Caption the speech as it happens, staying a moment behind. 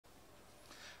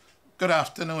Good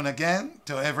afternoon again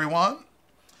to everyone,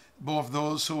 both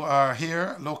those who are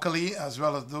here locally as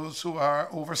well as those who are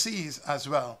overseas as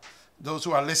well, those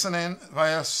who are listening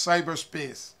via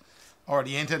cyberspace or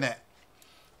the internet.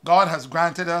 God has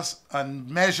granted us a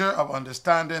measure of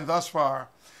understanding thus far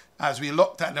as we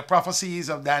looked at the prophecies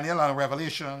of Daniel and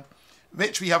Revelation,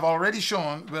 which we have already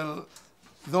shown will,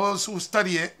 those who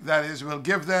study it, that is, will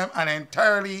give them an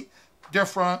entirely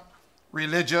different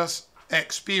religious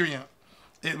experience.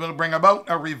 It will bring about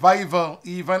a revival,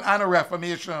 even, and a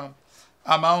reformation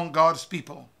among God's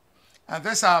people. And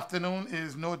this afternoon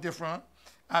is no different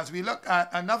as we look at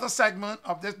another segment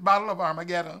of this Battle of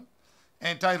Armageddon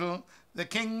entitled The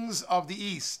Kings of the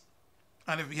East.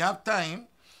 And if we have time,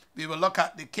 we will look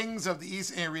at the kings of the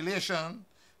East in relation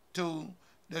to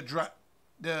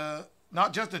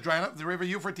not just the drying up of the river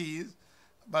Euphrates,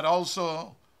 but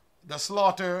also the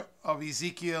slaughter of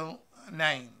Ezekiel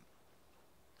 9.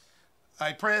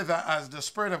 I pray that as the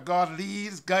Spirit of God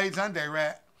leads, guides, and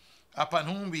directs, upon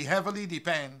whom we heavily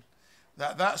depend,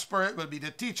 that Spirit will be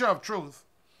the teacher of truth,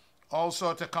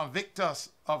 also to convict us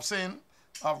of sin,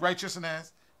 of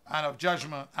righteousness, and of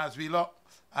judgment as we look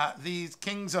at these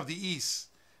kings of the East,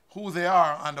 who they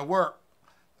are and the work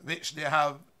which they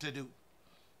have to do.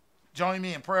 Join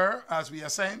me in prayer as we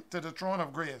ascend to the throne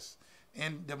of grace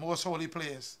in the most holy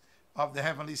place of the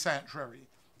heavenly sanctuary.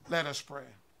 Let us pray.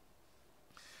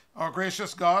 Our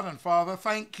gracious God and Father,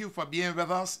 thank you for being with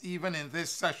us even in this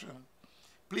session.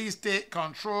 Please take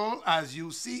control as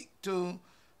you seek to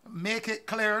make it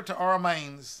clear to our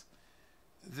minds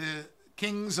the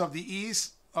kings of the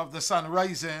East, of the sun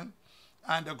rising,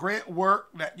 and the great work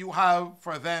that you have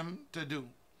for them to do.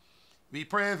 We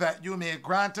pray that you may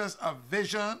grant us a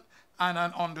vision and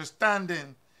an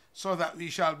understanding so that we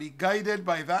shall be guided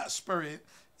by that Spirit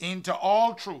into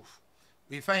all truth.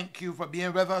 We thank you for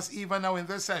being with us even now in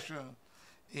this session.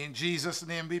 In Jesus'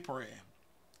 name we pray.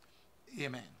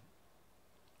 Amen.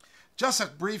 Just a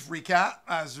brief recap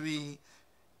as we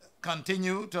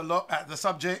continue to look at the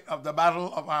subject of the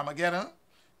Battle of Armageddon,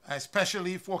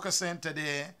 especially focusing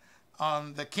today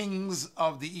on the kings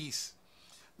of the East.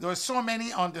 There are so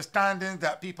many understandings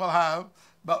that people have,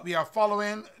 but we are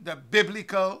following the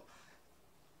biblical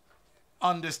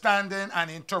understanding and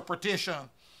interpretation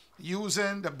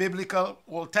using the biblical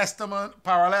Old Testament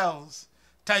parallels,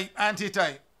 type,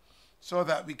 antitype, so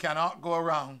that we cannot go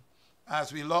around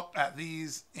as we look at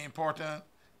these important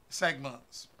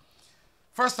segments.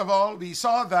 First of all, we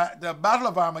saw that the Battle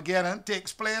of Armageddon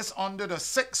takes place under the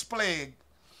sixth plague.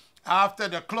 After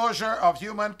the closure of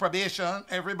human probation,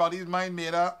 everybody's mind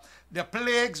made up, the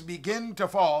plagues begin to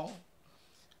fall,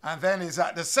 and then it's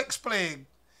at the sixth plague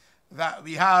that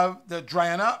we have the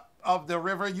drying up of the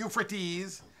river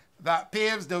Euphrates that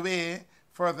paves the way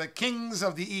for the kings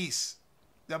of the East,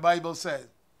 the Bible says.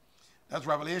 That's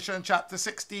Revelation chapter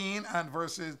 16 and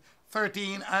verses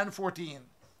 13 and 14.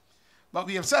 But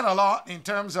we have said a lot in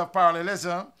terms of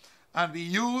parallelism, and we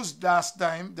used last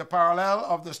time the parallel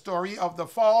of the story of the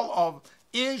fall of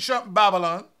ancient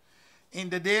Babylon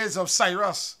in the days of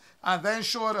Cyrus, and then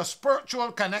showed a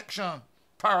spiritual connection,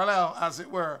 parallel as it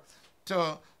were,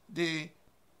 to the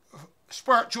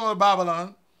spiritual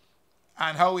Babylon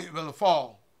and how it will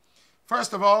fall.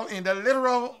 First of all, in the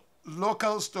literal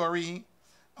local story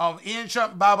of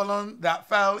ancient Babylon that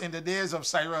fell in the days of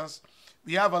Cyrus,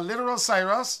 we have a literal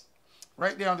Cyrus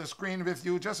right there on the screen with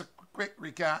you. Just a quick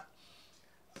recap.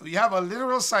 We have a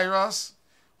literal Cyrus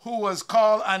who was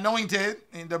called anointed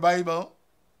in the Bible.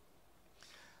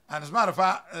 And as a matter of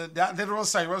fact, that literal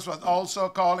Cyrus was also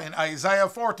called in Isaiah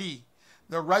 40,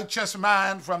 the righteous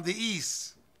man from the east.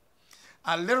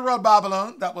 A literal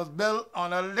Babylon that was built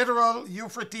on a literal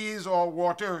Euphrates or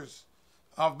waters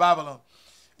of Babylon.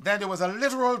 Then there was a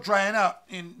literal drying up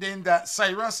in that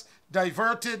Cyrus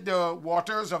diverted the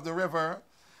waters of the river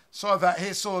so that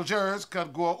his soldiers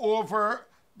could go over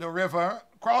the river,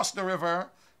 cross the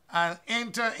river, and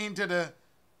enter into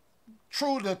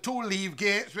through the two leaf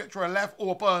gates which were left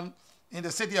open in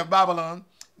the city of Babylon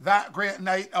that great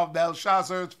night of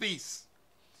Belshazzar's feast.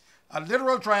 A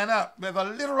literal drying up with a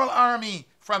literal army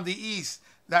from the east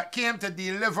that came to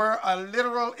deliver a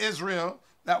literal Israel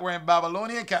that were in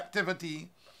Babylonian captivity,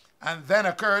 and then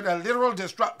occurred a literal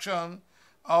destruction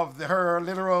of her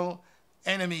literal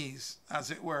enemies,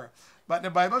 as it were. But the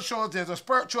Bible shows there's a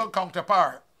spiritual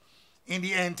counterpart in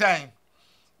the end time.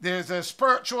 There's a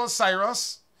spiritual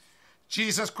Cyrus,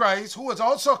 Jesus Christ, who is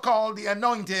also called the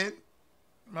anointed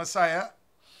Messiah,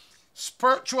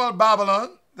 spiritual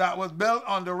Babylon that was built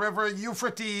on the river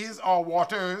Euphrates or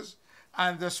waters,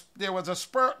 and there was a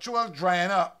spiritual drying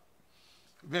up,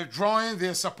 withdrawing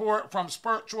their support from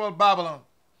spiritual Babylon.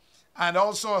 and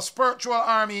also a spiritual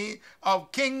army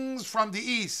of kings from the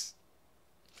east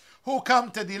who come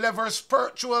to deliver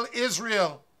spiritual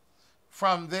Israel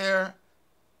from their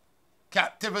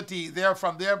captivity,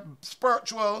 from their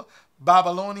spiritual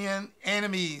Babylonian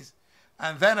enemies.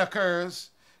 And then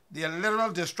occurs the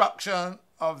literal destruction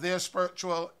of their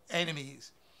spiritual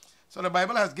enemies. So the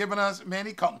Bible has given us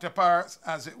many counterparts,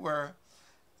 as it were,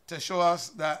 to show us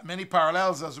that, many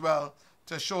parallels as well,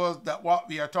 to show us that what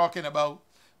we are talking about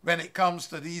when it comes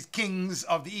to these kings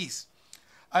of the east.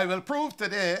 I will prove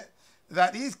today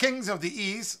that these kings of the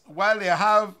east, while they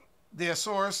have their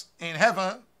source in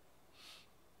heaven,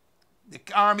 the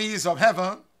armies of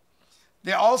heaven,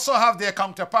 they also have their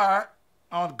counterpart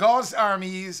on God's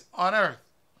armies on earth.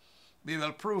 We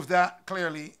will prove that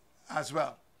clearly as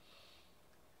well.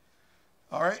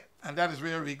 All right, and that is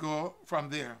where we go from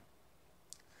there.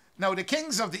 Now, the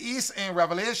kings of the east in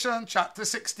Revelation chapter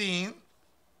 16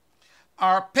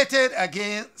 are pitted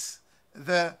against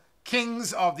the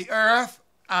kings of the earth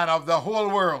and of the whole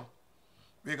world.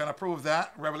 We're going to prove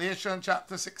that. Revelation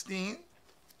chapter 16.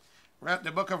 Read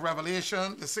the book of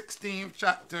Revelation, the 16th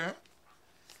chapter.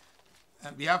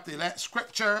 And we have to let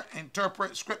Scripture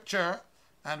interpret Scripture.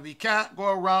 And we can't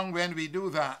go wrong when we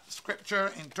do that.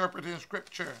 Scripture interpreting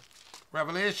Scripture.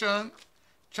 Revelation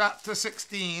chapter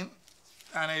 16.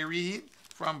 And I read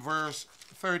from verse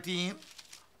 13.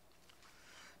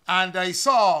 And I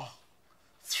saw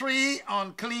 3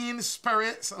 unclean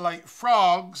spirits like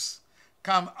frogs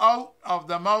come out of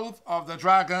the mouth of the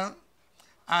dragon,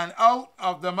 and out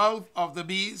of the mouth of the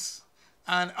beast,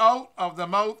 and out of the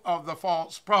mouth of the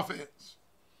false prophets.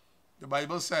 The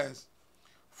Bible says,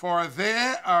 for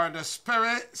they are the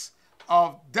spirits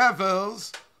of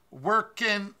devils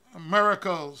working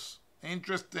miracles.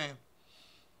 Interesting.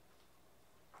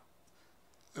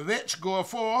 Which go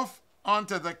forth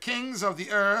unto the kings of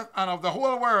the earth and of the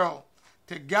whole world,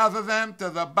 to gather them to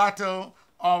the battle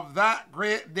of that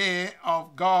great day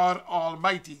of God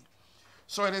Almighty.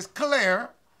 So it is clear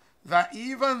that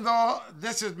even though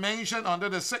this is mentioned under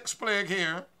the 6th plague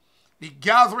here, the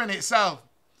gathering itself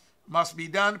must be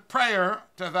done prior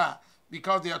to that,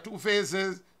 because there are 2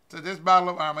 phases to this battle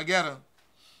of Armageddon.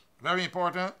 Very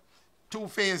important. 2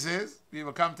 phases. We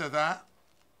will come to that.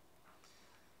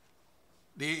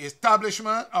 The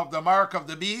establishment of the mark of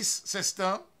the beast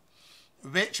system,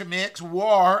 which makes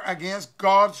war against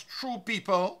God's true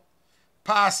people,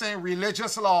 passing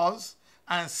religious laws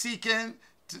and seeking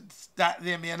that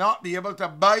they may not be able to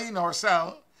buy nor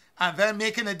sell, and then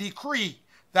making a decree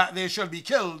that they shall be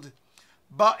killed.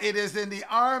 But it is in the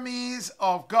armies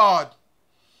of God,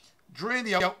 during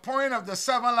the outpouring of the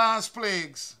 7 last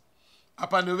plagues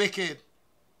upon the wicked,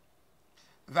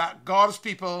 that God's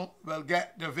people will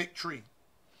get the victory.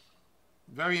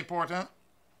 Very important.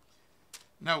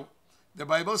 Now, the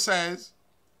Bible says,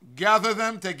 gather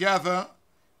them together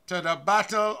to the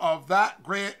battle of that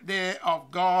great day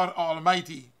of God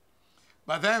Almighty.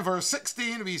 But then verse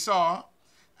 16 we saw,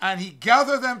 and he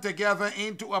gathered them together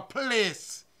into a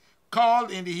place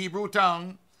called in the Hebrew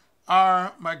tongue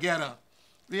Armageddon.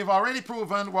 We have already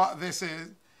proven what this is.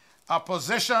 A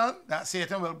position that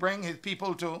Satan will bring his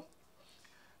people to,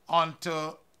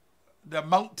 onto the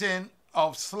mountain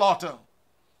of slaughter.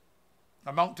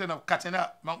 A mountain of cutting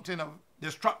up, mountain of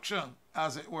destruction,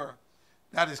 as it were.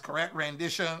 That is correct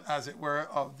rendition, as it were,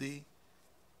 of the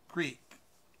Greek.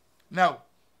 Now,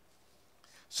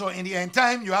 so in the end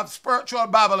time, you have spiritual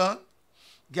Babylon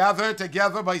gathered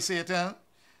together by Satan,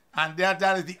 and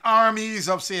that is the armies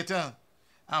of Satan.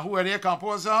 And who are they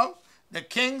composed of? The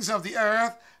kings of the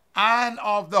earth and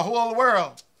of the whole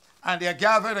world. And they are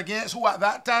gathered against who at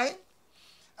that time?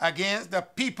 Against the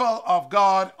people of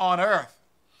God on earth.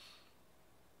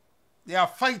 They are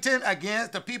fighting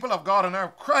against the people of God on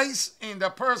earth. Christ in the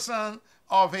person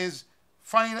of his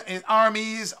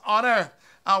armies on earth.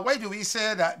 And why do we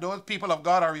say that those people of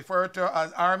God are referred to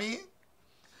as army?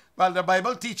 Well, the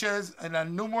Bible teaches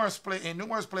in numerous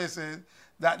places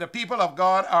that the people of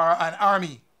God are an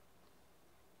army.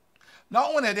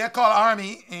 Not only they're called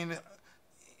army in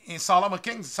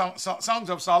Solomon Songs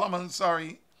of Solomon,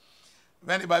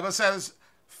 when the Bible says,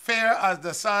 fair as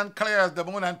the sun, clear as the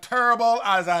moon, and terrible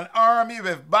as an army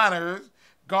with banners,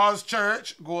 God's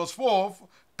church goes forth,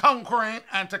 conquering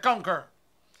and to conquer.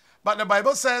 But the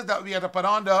Bible says that we are to put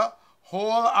on the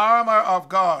whole armor of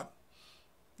God,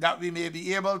 that we may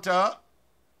be able to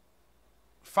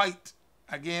fight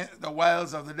against the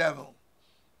wiles of the devil.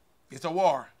 It's a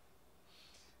war.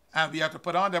 And we have to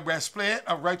put on the breastplate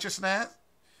of righteousness.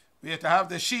 We have to have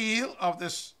the shield of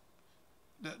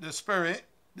the Spirit,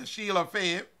 the shield of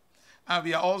faith, and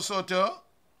we are also to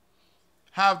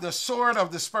have the sword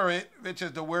of the Spirit, which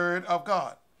is the word of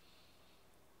God.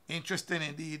 Interesting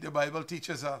indeed, the Bible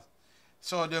teaches us.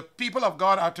 So the people of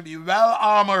God are to be well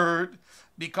armored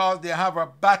because they have a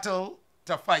battle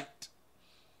to fight.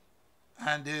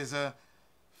 And there's a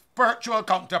spiritual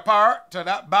counterpart to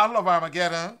that battle of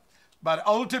Armageddon, but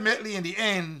ultimately in the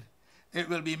end, it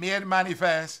will be made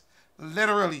manifest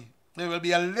literally. There will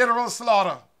be a literal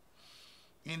slaughter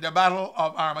in the battle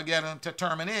of Armageddon to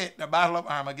terminate the battle of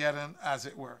Armageddon, as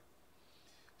it were.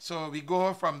 So we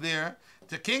go from there.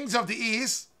 The kings of the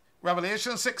east,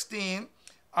 Revelation 16,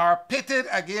 are pitted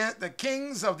against the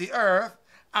kings of the earth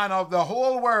and of the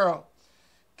whole world,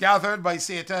 gathered by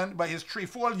Satan by his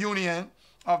threefold union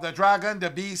of the dragon, the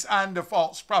beast, and the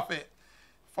false prophet,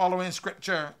 following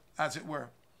scripture, as it were.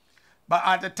 But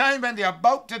at the time when they are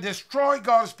about to destroy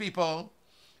God's people,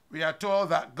 we are told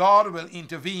that God will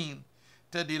intervene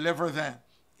to deliver them.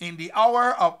 In the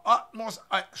hour of utmost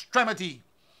extremity,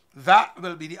 that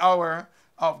will be the hour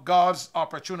of God's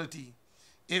opportunity.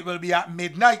 It will be at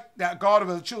midnight that God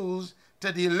will choose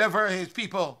to deliver his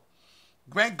people.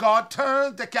 When God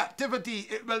turns the captivity,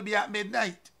 it will be at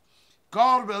midnight.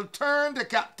 God will turn the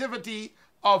captivity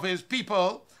of his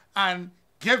people and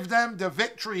give them the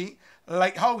victory,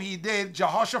 like how he did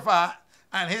Jehoshaphat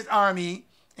and his army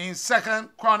in 2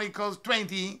 Chronicles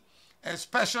 20,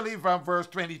 especially from verse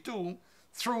 22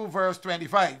 through verse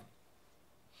 25.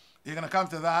 You're going to come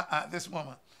to that at this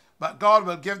moment. But God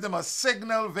will give them a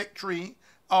signal victory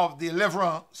of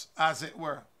deliverance, as it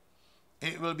were.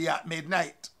 It will be at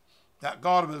midnight that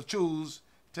God will choose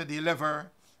to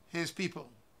deliver his people.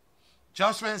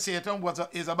 Just when Satan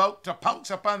is about to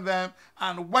pounce upon them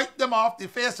and wipe them off the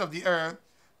face of the earth,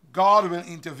 God will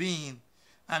intervene.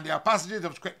 And there are passages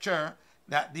of scripture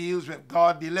that deals with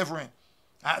God delivering.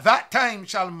 At that time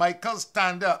shall Michael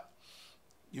stand up.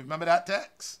 You remember that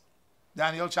text?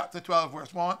 Daniel chapter 12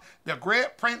 verse 1. The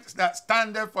great prince that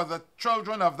standeth for the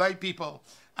children of thy people.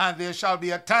 And there shall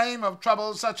be a time of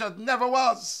trouble such as never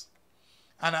was.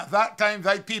 And at that time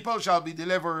thy people shall be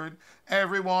delivered,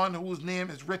 everyone whose name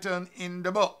is written in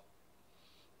the book.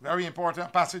 Very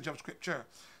important passage of scripture.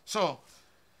 So,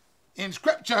 in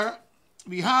scripture,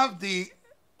 we have the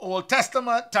Old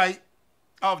Testament type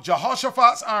of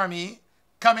Jehoshaphat's army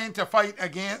coming to fight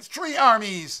against three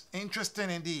armies. Interesting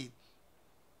indeed.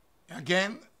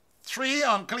 Again, three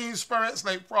unclean spirits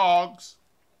like frogs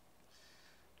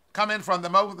coming from the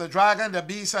mouth of the dragon, the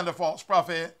beast, and the false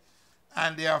prophet.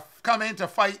 And they are coming to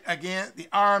fight against the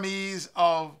armies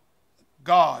of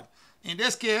God. In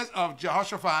this case of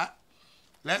Jehoshaphat,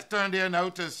 let's turn there now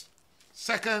to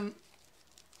 2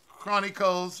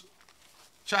 Chronicles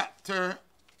chapter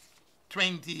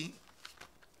 20.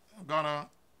 I'm going to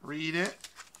read it.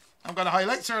 I'm going to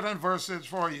highlight certain verses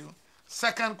for you.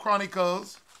 2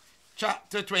 Chronicles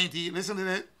chapter 20. Listen to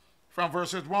it from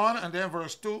verses 1 and then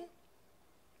verse 2.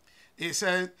 It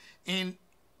says,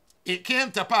 It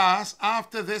came to pass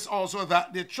after this also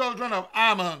that the children of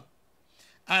Ammon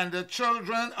and the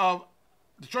children of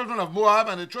Moab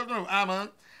and the children of Ammon,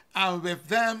 and with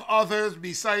them others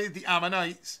besides the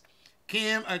Ammonites,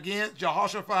 came against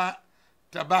Jehoshaphat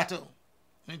to battle.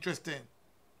 Interesting.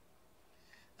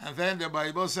 And then the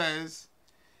Bible says,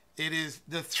 it is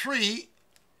the three,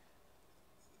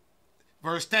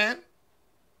 verse 10,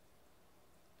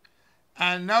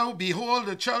 and now behold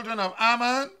the children of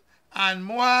Ammon and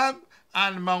Moab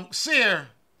and Mount Seir,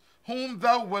 whom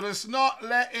thou wouldest not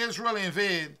let Israel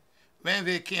invade when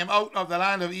they came out of the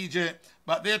land of Egypt,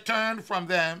 but they turned from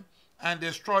them and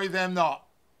destroyed them not.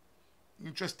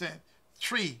 Interesting.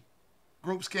 Three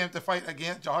groups came to fight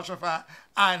against Jehoshaphat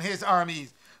and his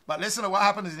armies. But listen to what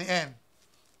happened in the end.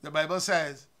 The Bible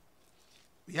says,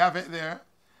 we have it there.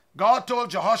 God told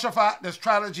Jehoshaphat the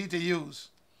strategy to use.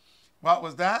 What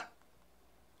was that?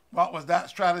 What was that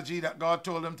strategy that God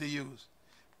told him to use?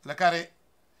 Look at it.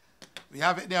 We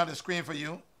have it there on the screen for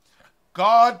you.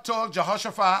 God told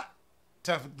Jehoshaphat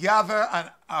to gather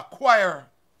a choir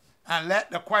and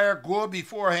let the choir go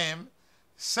before him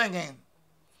singing.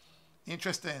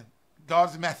 Interesting.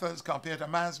 God's methods compared to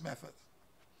man's methods.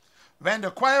 When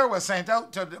the choir was sent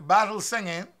out to the battle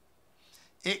singing,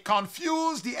 it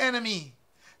confused the enemy.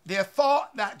 They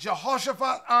thought that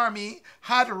Jehoshaphat's army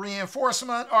had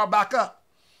reinforcement or backup.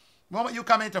 The moment you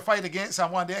come in to fight against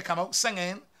someone, they come out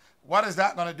singing. What is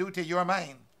that going to do to your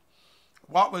mind?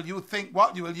 What will you think?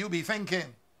 What will you be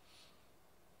thinking?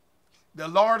 The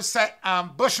Lord set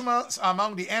ambushments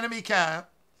among the enemy camp,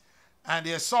 and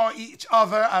they saw each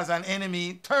other as an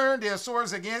enemy, turned their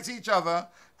swords against each other,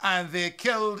 and they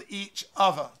killed each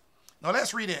other. Now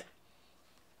let's read it.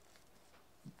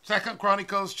 2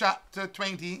 Chronicles chapter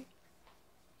 20,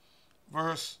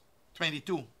 verse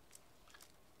 22.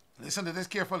 Listen to this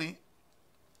carefully.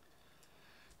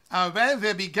 And when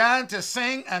they began to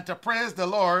sing and to praise the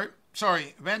Lord,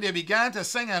 when they began to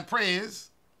sing and praise,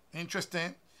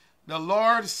 interesting, the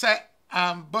Lord set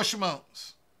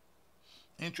ambushments.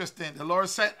 Interesting. The Lord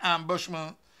set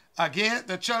ambushments against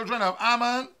the children of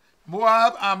Ammon,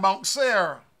 Moab, and Mount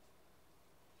Seir,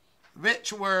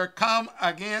 which were come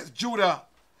against Judah,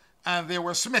 and they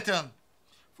were smitten.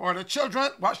 For the children,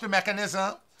 watch the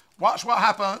mechanism, watch what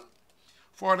happened.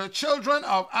 For the children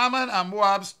of Ammon and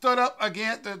Moab stood up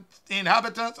against the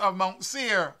inhabitants of Mount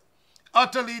Seir,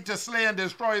 utterly to slay and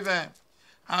destroy them.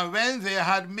 And when they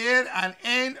had made an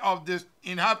end of the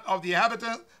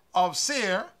inhabitants of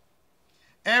Seir,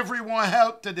 everyone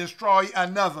helped to destroy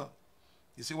another.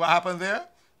 You see what happened there?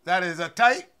 That is a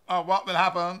type of what will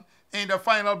happen in the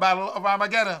final battle of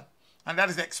Armageddon. And that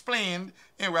is explained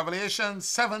in Revelation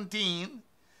 17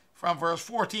 from verse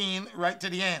 14 right to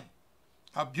the end.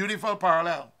 A beautiful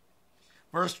parallel.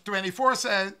 Verse 24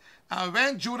 says, and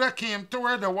when Judah came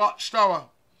toward the watchtower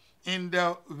in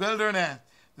the wilderness,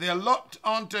 they looked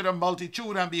unto the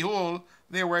multitude, and behold,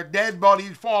 there were dead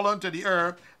bodies fallen to the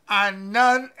earth, and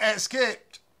none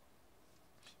escaped.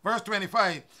 Verse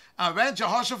 25, and when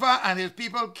Jehoshaphat and his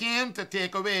people came to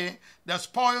take away the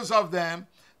spoils of them,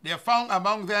 they found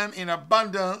among them in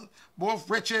abundance both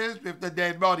riches with the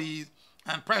dead bodies,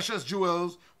 and precious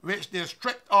jewels, which they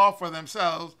stripped off for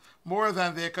themselves, more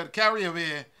than they could carry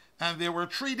away. And there were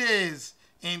 3 days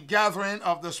in gathering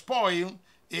of the spoil,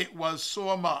 it was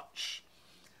so much.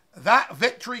 That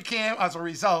victory came as a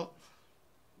result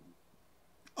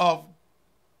of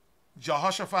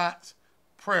Jehoshaphat's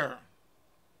prayer.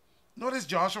 Notice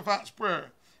Jehoshaphat's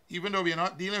prayer, even though we're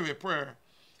not dealing with prayer.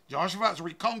 Jehoshaphat's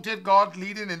recounted God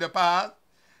leading in the past,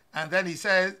 and then he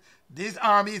says, these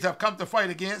armies have come to fight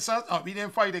against us, and we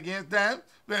didn't fight against them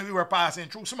when we were passing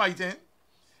through smiting.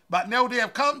 But now they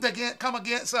have come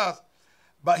against us.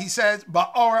 But he says,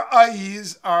 but our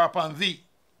eyes are upon thee.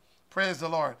 Praise the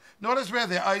Lord. Notice where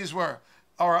their eyes were.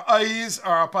 Our eyes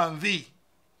are upon thee.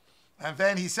 And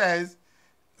then he says,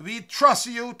 we trust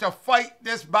you to fight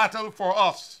this battle for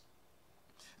us.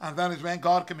 And that is when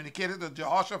God communicated to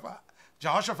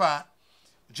Jehoshaphat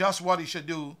just what he should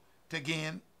do to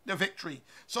gain the victory.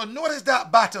 So notice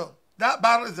that battle. That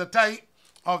battle is the type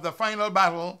of the final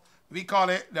battle. We call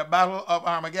it the Battle of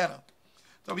Armageddon.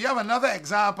 So we have another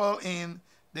example in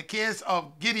the case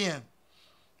of Gideon.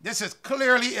 This is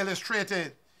clearly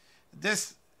illustrated.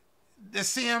 The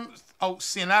same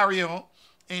scenario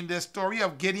in the story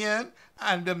of Gideon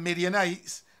and the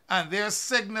Midianites and their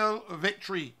signal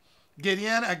victory.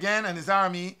 Gideon, again, and his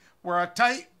army were a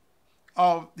type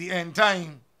of the end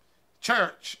time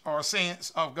church or saints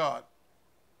of God.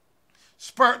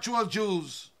 Spiritual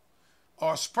Jews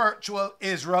or spiritual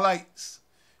Israelites.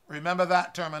 Remember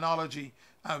that terminology,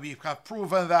 and we have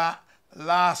proven that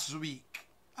last week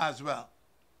as well.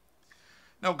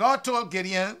 Now God told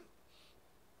Gideon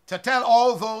to tell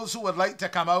all those who would like to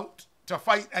come out to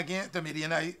fight against the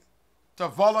Midianites to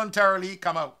voluntarily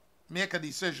come out, make a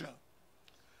decision.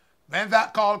 When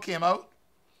that call came out,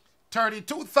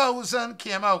 32,000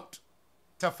 came out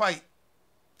to fight,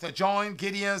 to join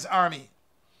Gideon's army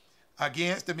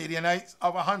against the Midianites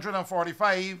of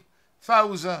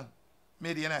 145,000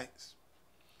 Midianites.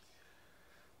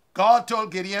 God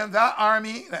told Gideon, that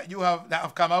army that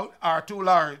have come out are too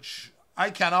large. I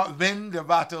cannot win the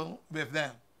battle with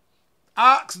them.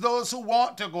 Ask those who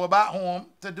want to go back home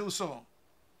to do so.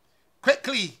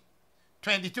 Quickly,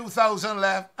 22,000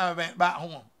 left and went back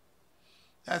home.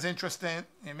 That's interesting.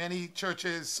 In many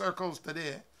churches, circles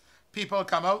today, people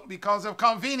come out because of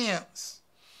convenience,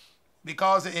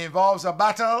 because it involves a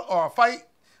battle or a fight,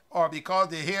 or because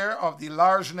they hear of the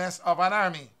largeness of an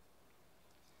army.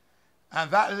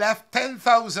 And that left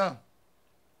 10,000.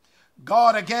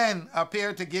 God again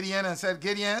appeared to Gideon and said,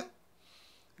 Gideon,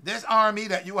 this army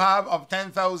that you have of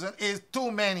 10,000 is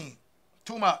too many,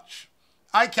 too much.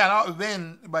 I cannot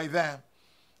win by them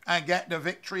and get the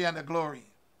victory and the glory.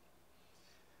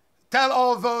 Tell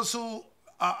all those who,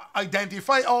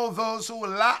 identify all those who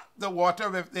lapped the water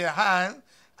with their hand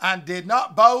and did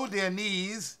not bow their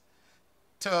knees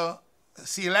to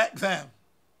select them.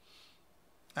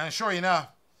 And sure enough,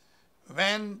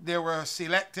 when they were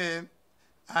selected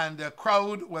and the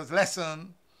crowd was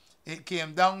lessened, it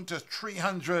came down to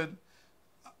 300,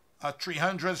 a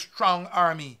 300 strong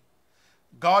army.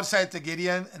 God said to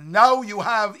Gideon, now you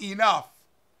have enough.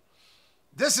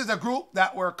 This is the group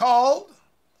that were called.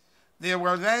 They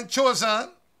were then chosen,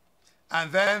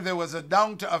 and then there was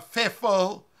down to a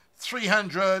faithful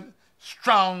 300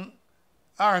 strong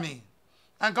army.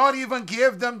 And God even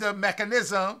gave them the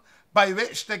mechanism by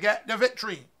which to get the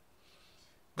victory.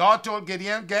 God told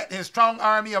Gideon, get his strong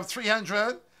army of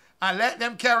 300 and let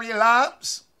them carry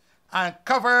lamps and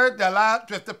cover the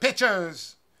lamps with the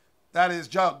pitchers, that is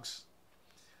jugs,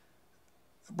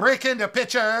 breaking the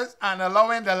pitchers and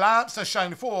allowing the lamps to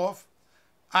shine forth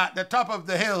at the top of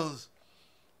the hills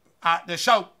at the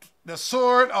shout, the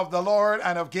sword of the Lord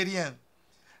and of Gideon.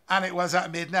 And it was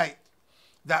at midnight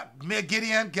that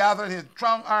Gideon gathered his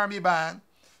strong army band,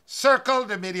 circled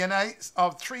the Midianites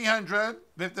of 300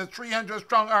 with the 300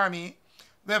 strong army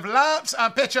with lamps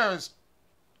and pitchers.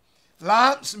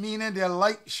 Lamps meaning their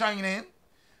light shining,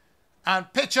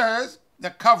 and pitchers the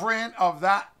covering of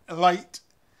that light.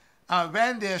 And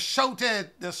when they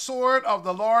shouted the sword of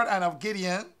the Lord and of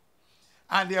Gideon,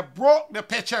 and they broke the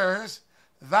pitchers,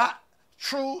 that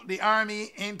threw the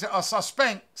army into a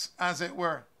suspense, as it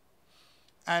were.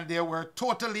 And they were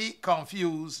totally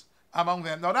confused among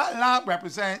them. Now that lamp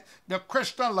represents the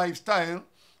Christian lifestyle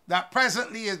that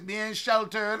presently is being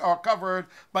sheltered or covered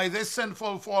by this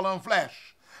sinful fallen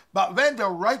flesh. But when the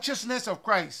righteousness of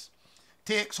Christ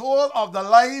takes hold of the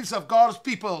lives of God's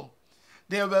people,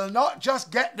 they will not just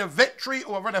get the victory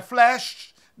over the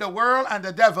flesh, the world, and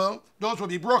the devil. Those will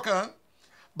be broken.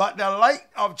 But the light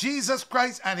of Jesus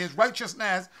Christ and his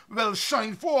righteousness will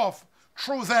shine forth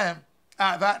through them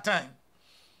at that time.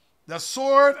 The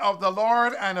sword of the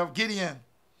Lord and of Gideon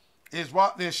is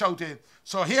what they shouted.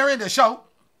 So hearing the shout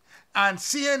and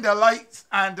seeing the lights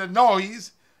and the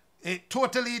noise, it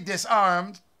totally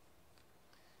disarmed,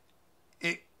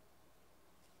 it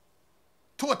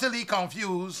totally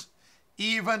confused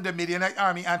even the Midianite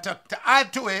army. And to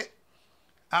add to it,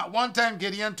 at one time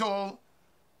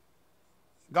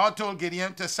God told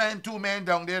Gideon to send 2 men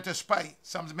down there to spy,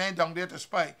 some men down there to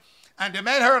spy. And the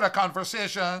men heard a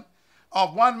conversation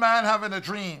of one man having a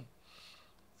dream,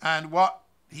 and what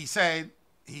he said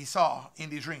he saw in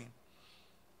the dream.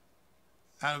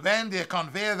 And when they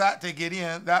conveyed that to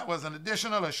Gideon, that was an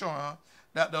additional assurance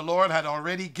that the Lord had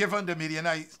already given the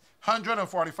Midianites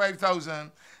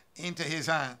 145,000 into his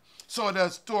hand. So the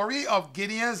story of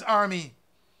Gideon's army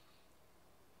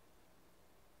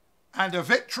and the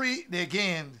victory they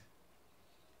gained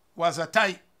was a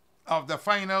type of the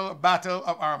final battle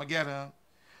of Armageddon,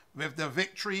 with the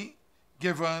victory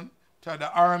given to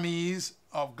the armies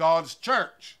of God's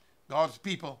church, God's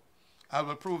people. I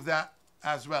will prove that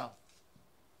as well.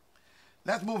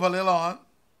 Let's move a little on.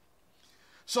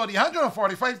 So the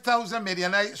 145,000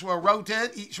 Midianites were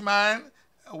routed. Each man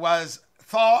was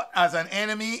thought as an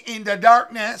enemy in the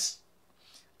darkness,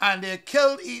 and they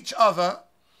killed each other.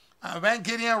 And when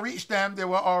Gideon reached them, they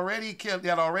were already killed. They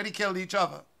had already killed each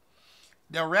other.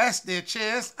 The rest they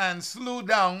chased and slew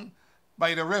down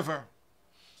by the river.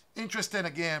 Interesting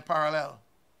again, parallel.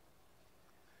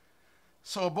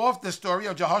 So both the story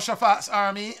of Jehoshaphat's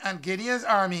army and Gideon's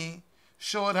army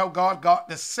showed how God got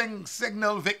the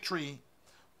signal victory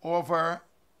over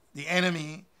the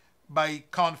enemy by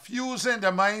confusing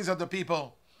the minds of the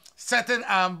people, setting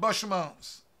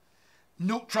ambushments,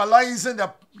 neutralizing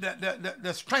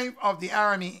the strength of the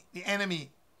army, the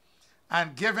enemy,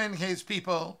 and giving his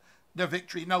people the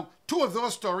victory. Now, 2 of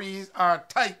those stories are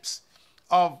types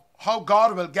of how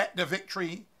God will get the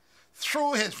victory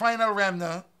through his final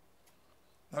remnant.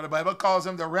 Now, the Bible calls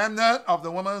him the remnant of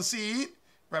the woman's seed,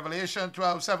 Revelation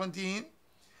 12:17.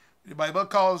 The Bible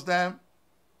calls them,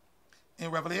 in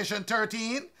Revelation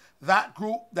 13, that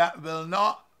group that will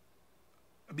not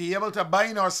be able to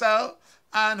buy nor sell,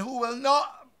 and who will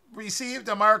not receive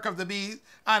the mark of the beast,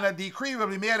 and a decree will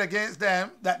be made against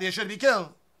them that they should be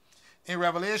killed. In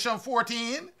Revelation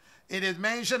 14, it is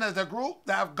mentioned as the group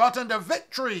that have gotten the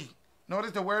victory.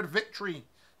 Notice the word victory,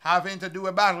 having to do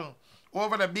with battle,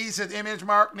 over the beast, his image,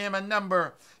 mark, name, and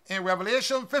number. In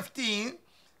Revelation 15,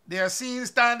 they are seen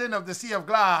standing of the sea of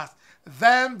glass,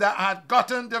 them that had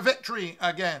gotten the victory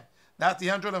again. That's the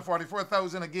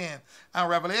 144,000 again. And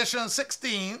Revelation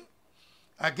 16,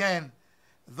 again,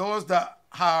 those that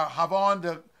have on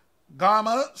the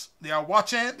garments, they are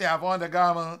watching, they have on the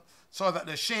garment, so that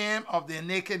the shame of their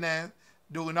nakedness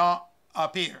do not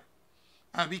appear.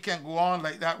 And we can go on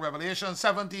like that. Revelation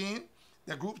 17,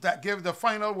 the groups that give the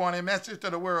final warning message to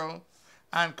the world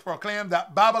and proclaim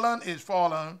that Babylon is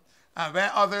fallen, and when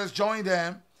others join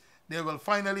them, they will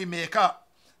finally make up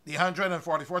the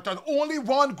 144,000. Only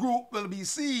one group will be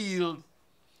sealed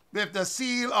with the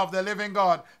seal of the living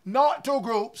God. Not 2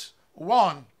 groups,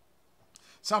 one.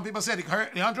 Some people say the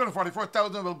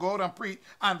 144,000 will go out and preach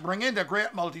and bring in the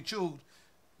great multitude.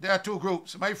 There are 2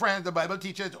 groups. My friends, the Bible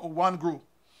teaches one group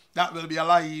that will be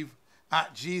alive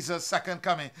at Jesus' second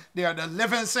coming. They are the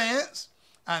living saints,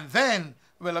 and then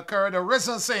will occur the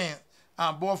risen saints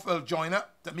and both will join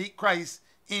up to meet Christ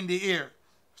in the air.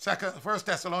 1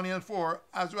 Thessalonians 4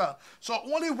 as well. So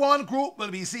only one group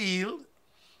will be sealed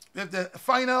with the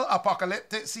final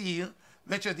apocalyptic seal,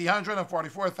 which is the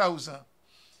 144,000.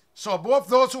 So both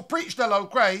those who preach the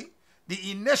loud cry,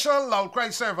 the initial loud cry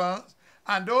servants,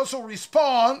 and those who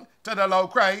respond to the loud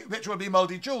cry, which will be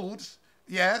multitudes,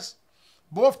 yes,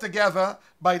 both together,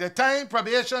 by the time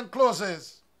probation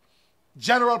closes,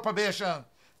 general probation,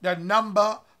 the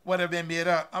number would have been made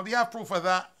up. And we have proof of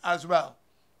that as well.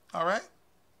 All right?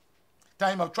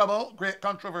 Time of trouble, great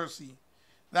controversy.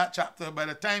 That chapter, by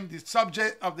the time the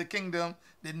subject of the kingdom,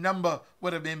 the number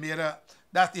would have been made up.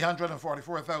 That's the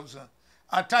 144,000.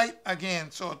 A type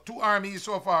again, so 2 armies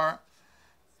so far.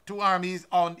 2 armies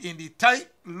in the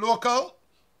type local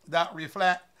that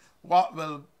reflect what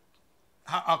will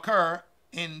occur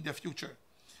in the future.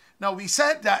 Now we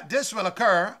said that this will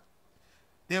occur.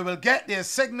 They will get their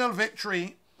signal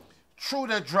victory through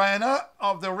the drying up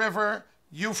of the river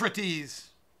Euphrates.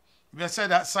 We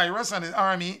said that Cyrus and his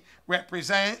army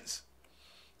represents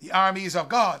the armies of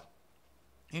God.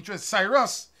 Interest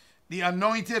Cyrus, the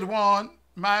anointed one,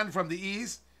 man from the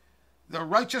east, the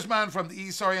righteous man from the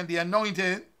east, and the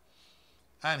anointed,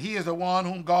 and he is the one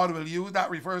whom God will use. That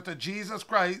refers to Jesus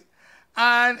Christ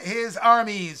and his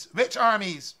armies. Which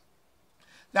armies?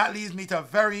 That leads me to a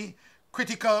very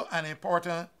critical and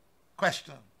important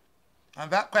question. And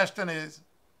that question is,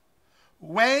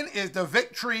 when is the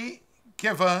victory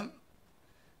given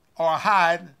or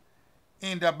had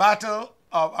in the battle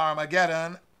of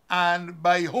Armageddon, and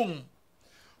by whom?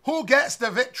 Who gets the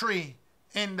victory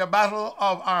in the battle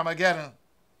of Armageddon?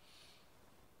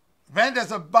 When does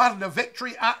the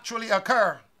victory actually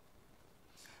occur?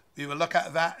 We will look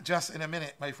at that just in a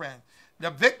minute, my friend.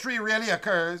 The victory really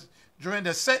occurs during the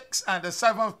 6th and the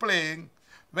 7th plague,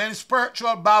 when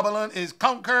spiritual Babylon is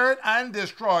conquered and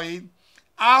destroyed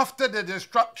after the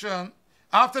destruction,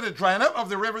 after the drying up of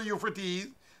the river Euphrates,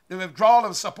 the withdrawal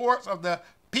of supports of the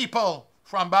people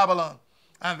from Babylon.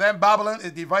 And then Babylon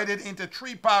is divided into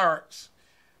 3 parts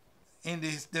in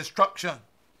this destruction.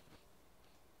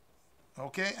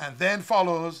 Okay, and then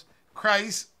follows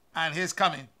Christ and his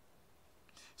coming.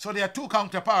 So there are 2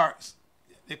 counterparts.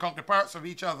 They're counterparts of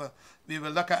each other. We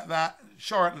will look at that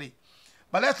shortly.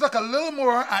 But let's look a little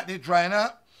more at the drying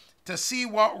up to see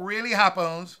what really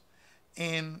happens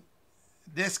in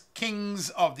this Kings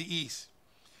of the East.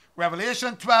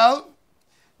 Revelation 12,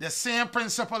 the same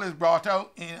principle is brought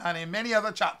out and in many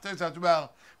other chapters as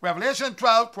well. Revelation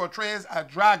 12 portrays a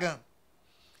dragon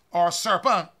or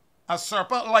serpent, a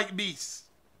serpent-like beast,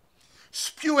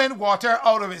 spewing water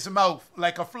out of its mouth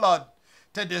like a flood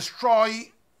to destroy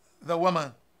the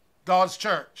woman, God's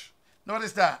church.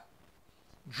 Notice that.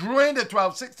 During the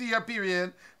 1260-year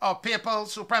period of papal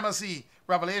supremacy,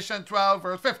 Revelation 12,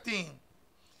 verse 15.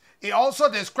 It also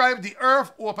describes the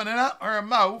earth opening up her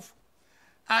mouth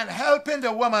and helping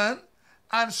the woman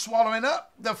and swallowing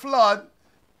up the flood,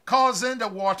 causing the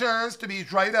waters to be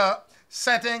dried up,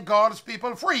 setting God's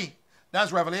people free.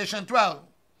 That's Revelation 12.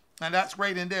 And that's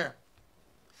right in there.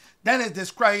 Then it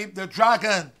described the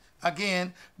dragon,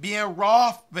 again, being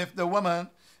wroth with the woman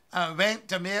and went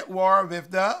to make war with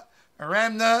the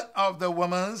remnant of the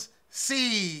woman's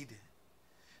seed.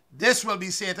 This will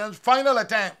be Satan's final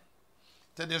attempt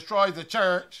to destroy the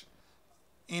church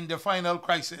in the final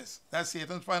crisis. That's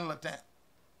Satan's final attempt.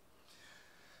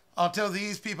 Until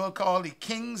these people called the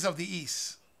kings of the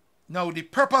east. Now, the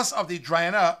purpose of the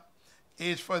drying up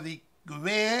is for the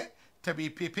way to be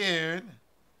prepared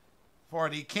for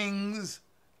the kings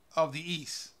of the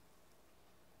east.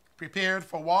 Prepared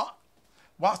for what?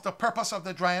 What's the purpose of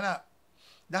the drying up?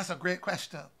 That's a great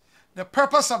question. The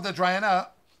purpose of the drying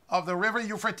up of the river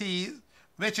Euphrates,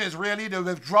 which is really the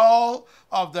withdrawal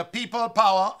of the people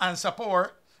power and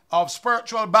support of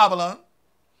spiritual Babylon,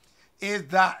 is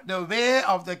that the way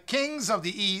of the kings of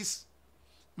the east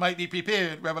might be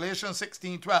prepared. Revelation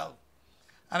 16:12.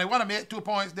 And I want to make 2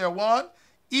 points there. One,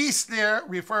 east there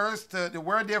refers to, the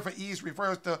word there for east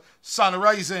refers to sun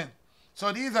rising.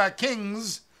 So these are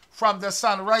kings from the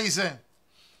sun rising.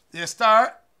 They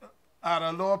start at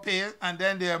a low pace and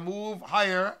then they move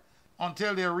higher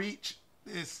until they reach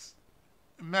this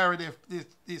meridian,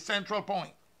 the central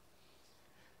point.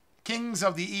 Kings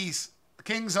of the east,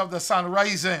 kings of the sun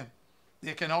rising,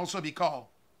 they can also be called.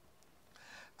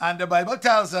 And the Bible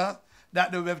tells us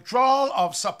that the withdrawal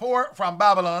of support from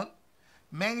Babylon,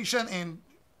 mentioned in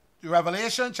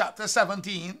Revelation chapter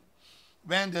 17,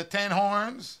 when the 10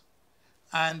 horns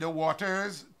and the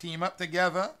waters team up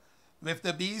together with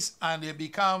the beast and they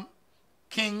become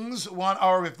kings 1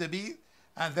 hour with the beast,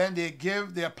 and then they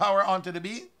give their power unto the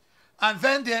beast. And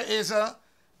then there is a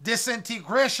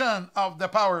disintegration of the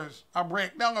powers, a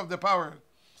breakdown of the powers,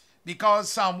 because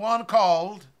someone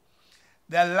called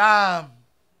the Lamb,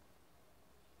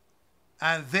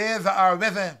 and they that are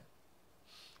with him,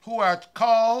 who are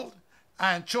called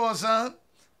and chosen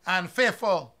and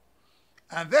faithful.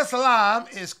 And this Lamb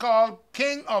is called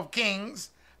King of Kings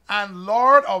and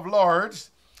Lord of Lords,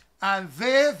 and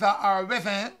they that are with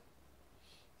him,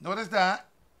 notice that,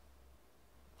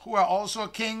 who are also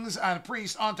kings and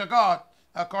priests unto God,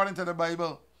 according to the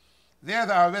Bible. They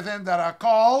that are with him that are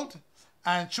called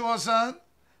and chosen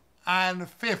and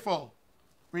faithful.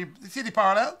 We see the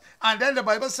parallel? And then the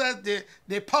Bible says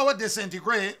the power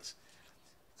disintegrates,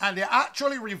 and they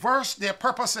actually reverse their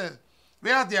purposes.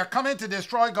 Where they are coming to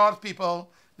destroy God's people,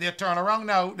 they turn around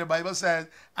now, the Bible says,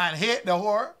 and hate the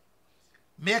whore,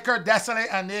 make her desolate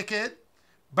and naked,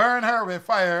 burn her with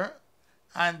fire,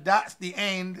 and that's the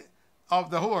end of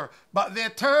the whore. But they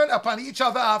turn upon each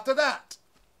other after that.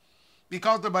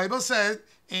 Because the Bible says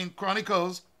in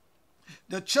Chronicles,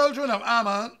 the children of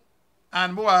Ammon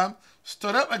and Moab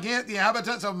stood up against the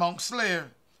inhabitants of Mount Seir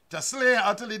to slay and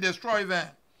utterly destroy them.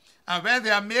 And when they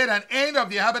have made an end of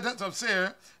the inhabitants of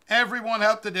Seir, everyone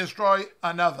helped to destroy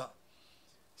another.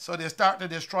 So they start to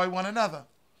destroy one another.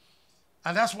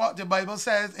 And that's what the Bible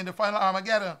says in the final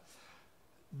Armageddon.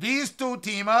 These two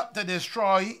team up to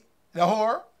destroy the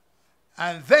whore,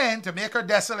 and then to make her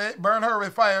desolate, burn her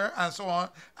with fire, and so on.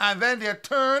 And then they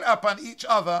turn upon each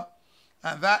other,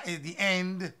 and that is the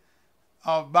end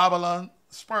of Babylon,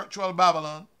 spiritual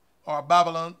Babylon, or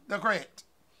Babylon the Great.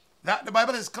 That the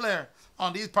Bible is clear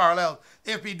on these parallels.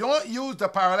 If we don't use the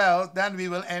parallels, then we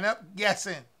will end up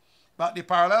guessing. But the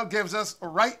parallel gives us a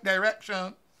right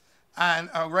direction and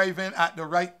arriving at the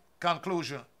right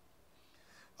conclusion.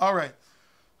 All right.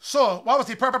 So, what was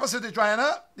the purpose of the drying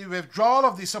up? The withdrawal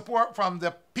of the support from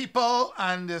the people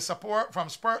and the support from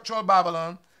spiritual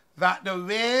Babylon, that the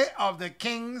way of the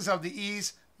kings of the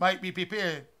east might be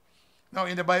prepared. Now,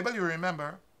 in the Bible, you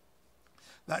remember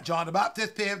that John the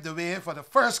Baptist paved the way for the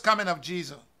first coming of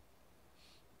Jesus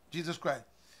Christ.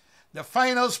 The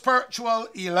final spiritual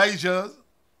Elijah,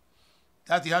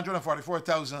 that's the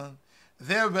 144,000,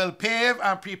 they will pave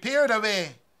and prepare the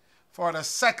way for the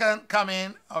second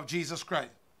coming of Jesus Christ.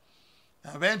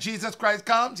 And when Jesus Christ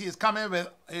comes, he is coming with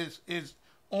his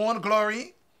own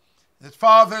glory, his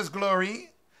Father's glory,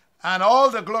 and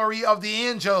all the glory of the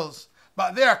angels.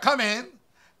 But they are coming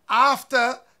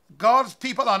after God's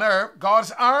people on earth,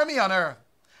 God's army on earth,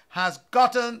 has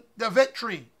gotten the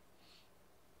victory.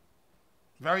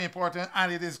 Very important.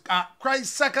 And it is at Christ's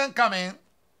second coming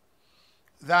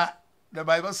that the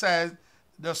Bible says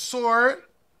the sword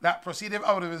that proceeded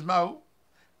out of his mouth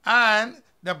and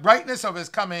the brightness of his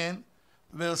coming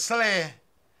will slay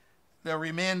the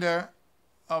remainder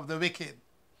of the wicked.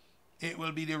 It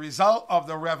will be the result of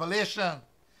the revelation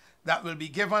that will be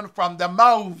given from the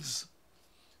mouths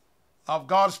of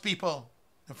God's people,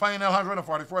 the final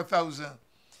 144,000.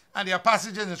 And there are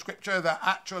passages in the scripture that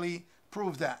actually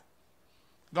prove that.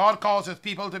 God calls his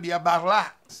people to be a battle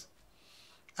axe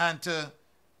and to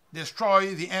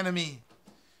destroy the enemy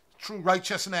through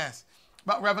righteousness.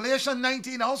 But Revelation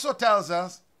 19 also tells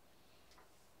us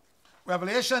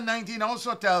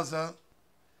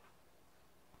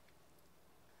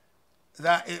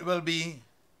that it will be,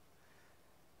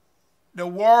 the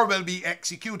war will be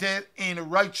executed in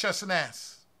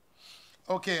righteousness.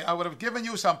 Okay, I would have given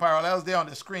you some parallels there on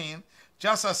the screen.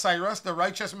 Just as Cyrus, the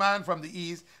righteous man from the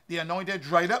east, the anointed,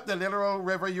 dried up the literal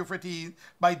river Euphrates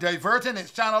by diverting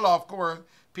its channel of course,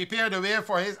 prepared the way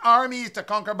for his armies to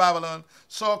conquer Babylon.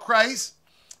 So Christ,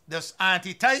 this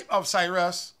antitype of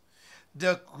Cyrus,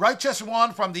 the righteous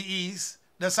one from the east,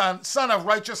 the son of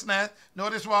righteousness.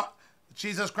 Notice what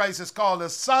Jesus Christ is called, the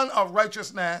Son of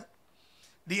Righteousness.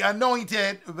 The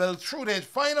anointed will, through the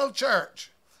final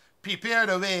church, prepare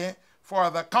the way for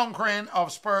the conquering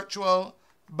of spiritual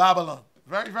Babylon.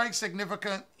 Very, very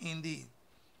significant indeed.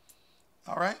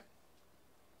 All right.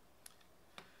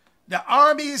 The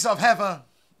armies of heaven,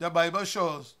 the Bible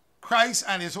shows, Christ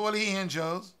and his holy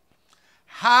angels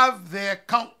have their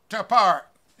counterpart.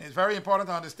 It's very important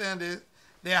to understand this.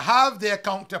 They have their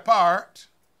counterpart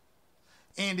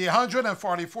in the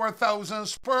 144,000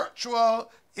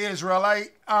 spiritual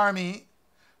Israelite army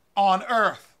on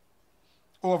earth.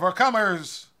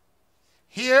 Overcomers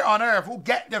here on earth who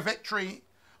get the victory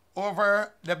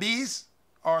over the beast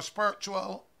or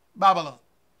spiritual Babylon.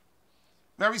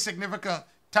 Very significant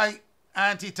type,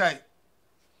 anti-type.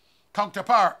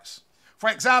 Counterparts. For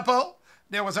example,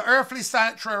 there was an earthly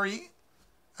sanctuary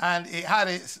and it had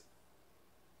its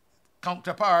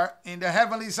counterpart in the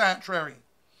heavenly sanctuary.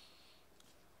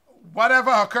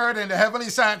 Whatever occurred in the heavenly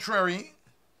sanctuary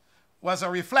was a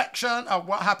reflection of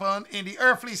what happened in the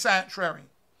earthly sanctuary.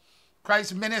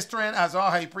 Christ ministering as our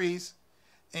high priest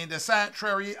in the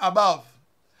sanctuary above,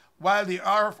 while the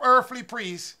earthly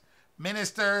priest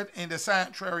ministered in the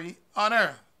sanctuary on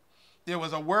earth. There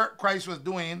was a work Christ was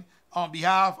doing on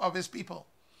behalf of his people.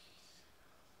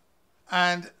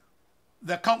 And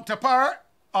the counterpart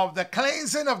of the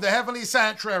cleansing of the heavenly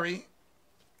sanctuary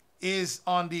is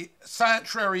on the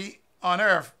sanctuary on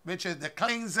earth, which is the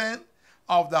cleansing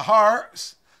of the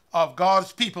hearts of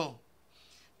God's people.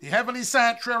 The heavenly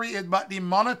sanctuary is but the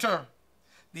monitor.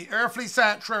 The earthly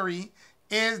sanctuary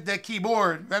is the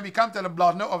keyboard. When we come to the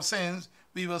blood note of sins,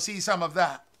 we will see some of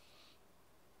that.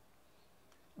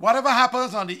 Whatever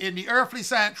happens in the earthly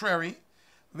sanctuary,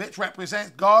 which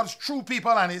represents God's true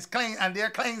people and their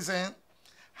cleansing,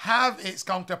 have its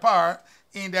counterpart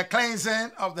in the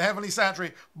cleansing of the heavenly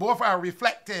sanctuary. Both are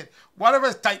reflected. Whatever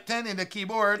is typed in the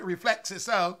keyboard reflects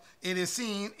itself. It is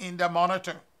seen in the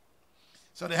monitor.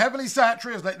 So the heavenly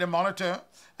sanctuary is like the monitor,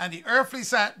 and the earthly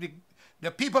sanctuary,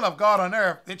 the people of God on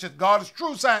earth, which is God's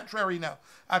true sanctuary now,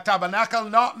 a tabernacle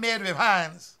not made with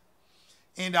hands,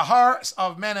 in the hearts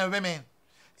of men and women,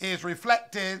 is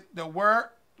reflected the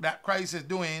work that Christ is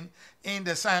doing in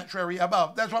the sanctuary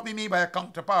above. That's what we mean by a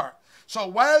counterpart. So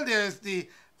while there's the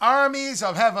armies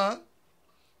of heaven,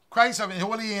 Christ of his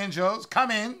holy angels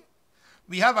coming,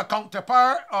 we have a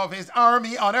counterpart of his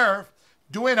army on earth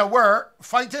doing a work,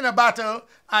 fighting a battle,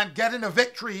 and getting a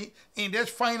victory in this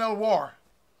final war.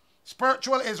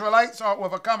 Spiritual Israelites are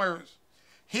overcomers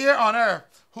here on earth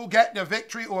who get the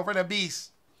victory over the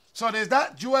beast. So there's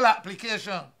that dual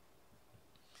application.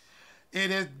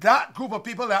 It is that group of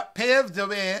people that paved the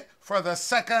way for the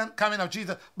second coming of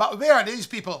Jesus. But where are these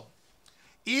people?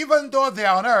 Even though they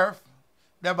are on earth,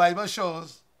 the Bible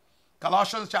shows,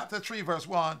 Colossians chapter 3 verse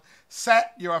 1,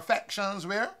 set your affections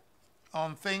where?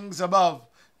 On things above,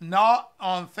 not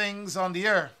on things on the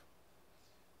earth.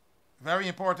 Very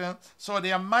important. So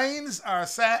their minds are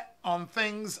set on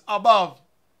things above.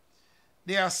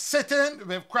 They are sitting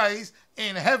with Christ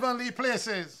in heavenly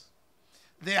places.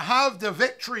 They have the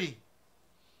victory,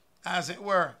 as it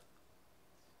were,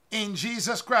 in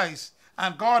Jesus Christ.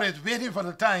 And God is waiting for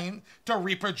the time to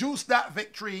reproduce that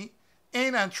victory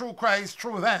in and through Christ,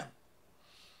 through them.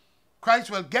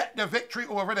 Christ will get the victory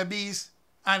over the beast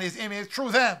and his image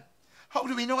through them. How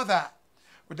do we know that?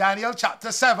 Well, Daniel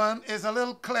chapter 7 is a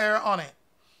little clear on it.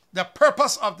 The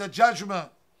purpose of the judgment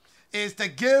is to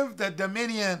give the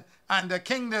dominion and the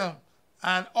kingdom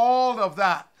and all of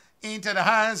that into the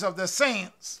hands of the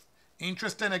saints.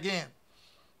 Interesting again.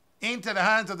 Into the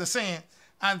hands of the saints.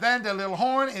 And then the little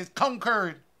horn is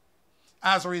conquered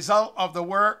as a result of the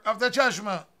work of the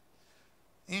judgment.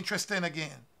 Interesting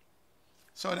again.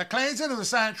 So the cleansing of the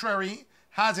sanctuary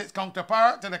has its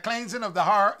counterpart to the cleansing of the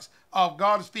hearts of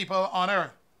God's people on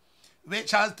earth,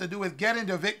 which has to do with getting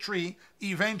the victory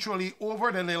eventually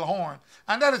over the little horn.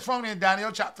 And that is found in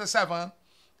Daniel chapter 7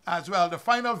 as well. The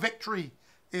final victory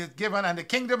is given, and the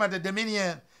kingdom and the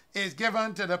dominion is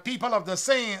given to the people of the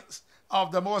saints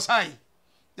of the Most High.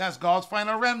 That's God's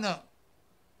final remnant.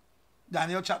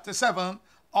 Daniel chapter 7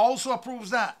 also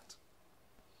proves that.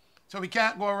 So we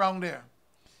can't go around there.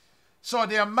 So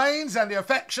their minds and their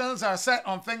affections are set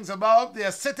on things above. They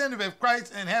are sitting with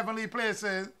Christ in heavenly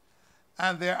places,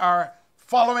 and they are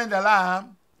following the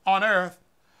Lamb on earth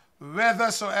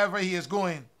whithersoever he is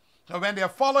going. So when they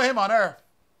follow him on earth,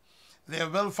 they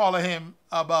will follow him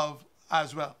above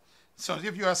as well. So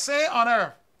if you are a saint on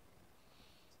earth,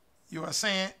 you are a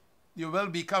saint, you will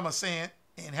become a saint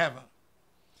in heaven.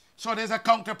 So there's a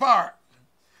counterpart.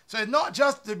 So it's not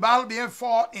just the battle being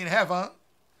fought in heaven.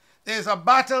 There's a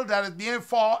battle that is being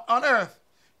fought on earth.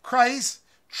 Christ,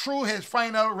 through his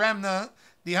final remnant,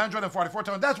 the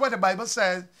 144,000. That's what the Bible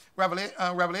says,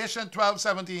 Revelation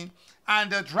 12:17.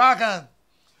 And the dragon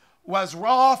was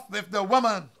wroth with the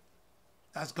woman,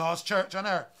 that's God's church on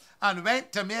earth, and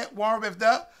went to make war with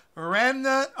the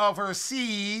remnant of her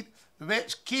seed,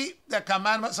 which keep the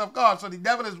commandments of God. So the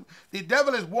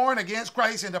devil is warned against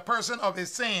Christ in the person of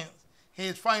his saints,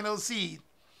 his final seed.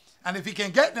 And if he can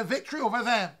get the victory over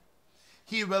them,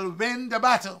 he will win the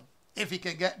battle if he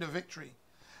can get the victory.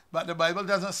 But the Bible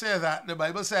doesn't say that. The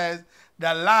Bible says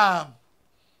the Lamb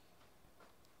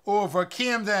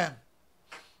overcame them.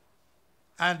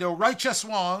 And the righteous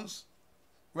ones,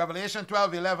 Revelation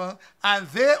 12:11, and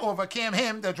they overcame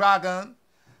him, the dragon,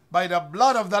 by the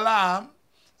blood of the Lamb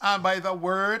and by the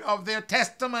word of their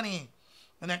testimony.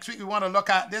 And next week we want to look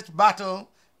at this battle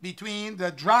between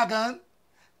the dragon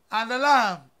and the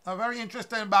Lamb. A very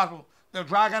interesting battle. The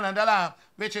dragon and the Lamb,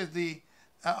 which is the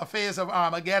phase of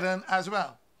Armageddon as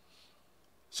well.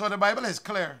 So the Bible is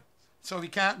clear. So we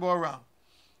can't go around.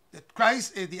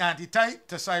 Christ is the antitype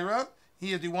to Cyrus.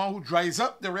 He is the one who dries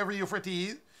up the river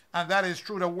Euphrates, and that is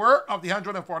through the work of the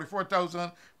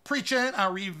 144,000 preaching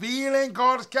and revealing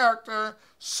God's character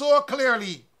so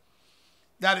clearly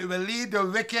that it will lead the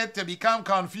wicked to become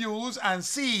confused and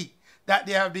see that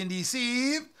they have been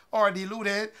deceived or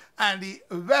deluded, and the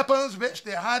weapons which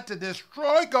they had to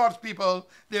destroy God's people,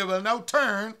 they will now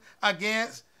turn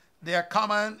against their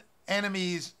common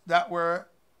enemies that were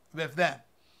with them.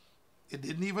 They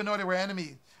didn't even know they were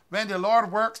enemies. When the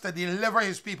Lord works to deliver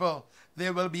his people,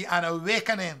 there will be an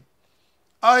awakening.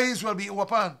 Eyes will be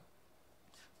opened.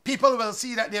 People will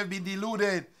see that they have been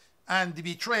deluded and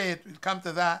betrayed. We'll come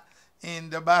to that in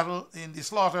the battle, in the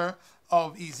slaughter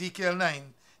of Ezekiel 9.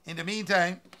 In the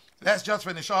meantime, let's just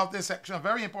finish off this section.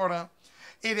 Very important.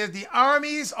 It is the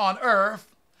armies on earth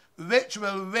which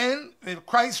will win with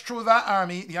Christ through that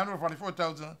army, the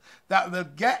 144,000, that will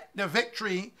get the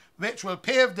victory, which will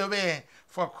pave the way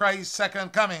for Christ's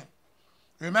second coming.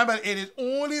 Remember, it is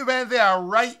only when they are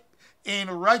right in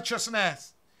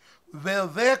righteousness will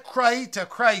they cry to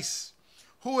Christ,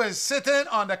 who is sitting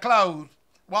on the cloud.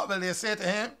 What will they say to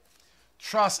him?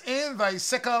 Trust in thy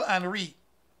sickle and reap.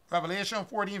 Revelation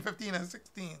 14, 15, and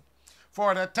 16.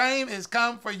 For the time is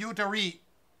come for you to reap,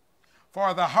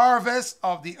 for the harvest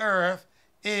of the earth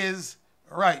is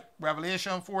ripe.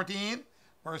 Revelation 14,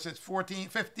 verses 14,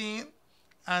 15,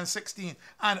 and 16.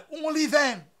 And only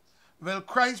then will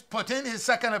Christ put in his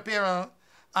second appearance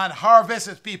and harvest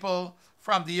his people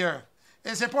from the earth.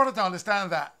 It's important to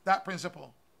understand that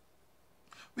principle.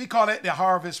 We call it the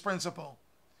harvest principle.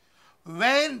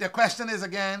 When, the question is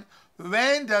again,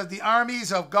 when does the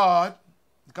armies of God,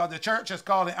 because the church is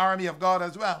called the army of God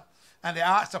as well, and they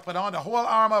asked to put on the whole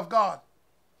armor of God.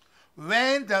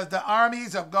 When does the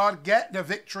armies of God get the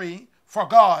victory for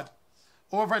God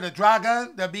over the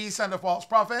dragon, the beast, and the false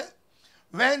prophet?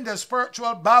 When the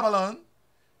spiritual Babylon,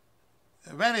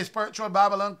 when is spiritual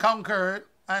Babylon conquered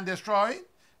and destroyed?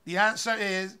 The answer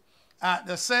is at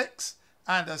the 6th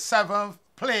and the 7th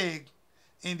plague,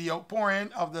 in the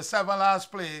outpouring of the 7th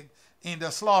last plague, in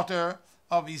the slaughter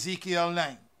of Ezekiel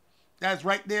 9. That's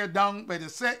right there down by the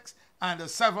 6th and the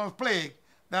 7th plague.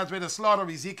 That's where the slaughter of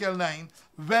Ezekiel 9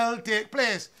 will take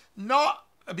place. Not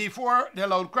before the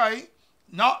loud cry,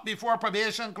 not before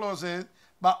probation closes,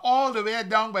 but all the way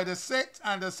down by the 6th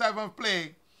and the 7th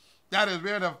plague. That is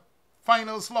where the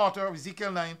final slaughter of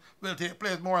Ezekiel 9 will take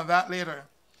place. More on that later.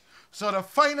 So the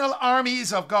final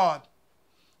armies of God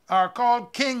are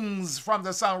called kings from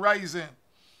the sun rising.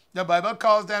 The Bible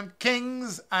calls them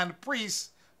kings and priests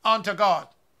unto God.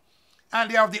 And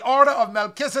they are of the order of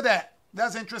Melchizedek.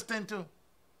 That's interesting too.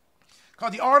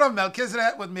 Because the order of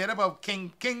Melchizedek was made up of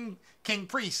king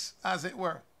priests, as it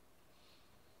were.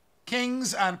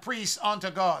 Kings and priests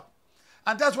unto God.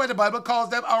 And that's why the Bible calls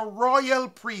them a royal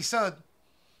priesthood.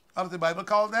 How does the Bible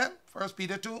call them? 1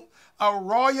 Peter 2. A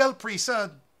royal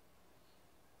priesthood.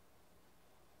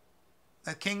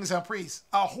 The kings and priests.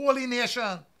 A holy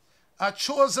nation. A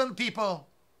chosen people.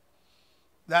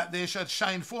 That they should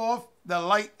shine forth the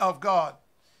light of God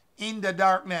in the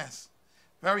darkness.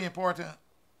 Very important.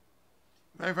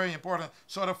 Very, very important.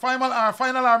 So our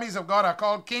final armies of God are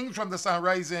called kings from the sun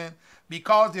rising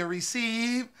because they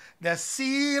receive the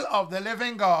seal of the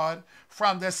living God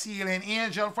from the sealing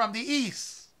angel from the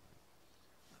east.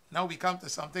 Now we come to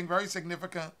something very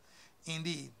significant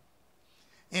indeed.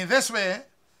 In this way,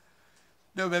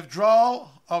 the withdrawal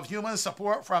of human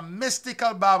support from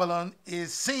mystical Babylon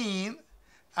is seen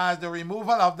as the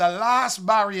removal of the last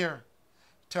barrier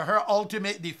to her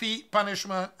ultimate defeat,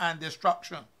 punishment, and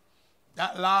destruction.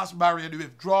 That last barrier, the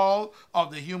withdrawal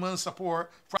of the human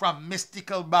support from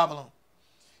mystical Babylon.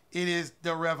 It is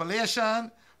the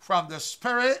revelation from the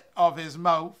spirit of his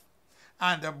mouth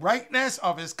and the brightness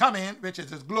of his coming, which is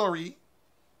his glory,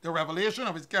 the revelation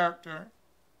of his character,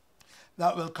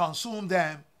 that will consume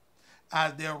them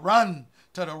as they run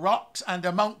to the rocks and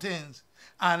the mountains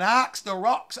and ask the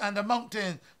rocks and the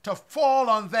mountains to fall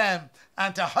on them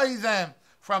and to hide them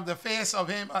from the face of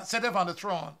him that sitteth on the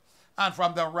throne and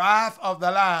from the wrath of the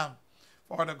Lamb.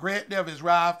 For the great day of his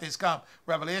wrath is come.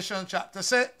 Revelation chapter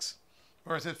 6,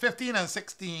 verses 15 and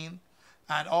 16,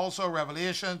 and also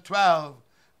Revelation 12,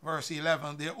 verse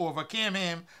 11. They overcame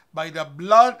him by the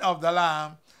blood of the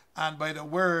Lamb and by the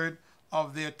word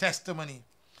of their testimony.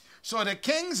 So the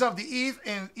kings of the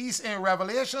east in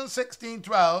Revelation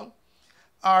 16:12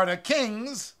 are the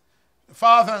kings,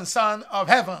 Father and Son of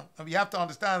heaven. And we have to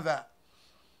understand that.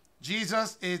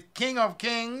 Jesus is King of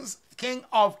kings,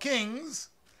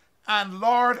 and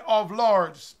Lord of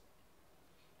lords.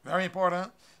 Very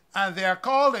important. And they are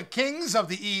called the kings of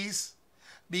the east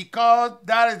because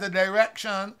that is the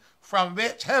direction from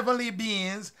which heavenly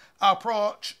beings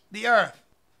approach the earth,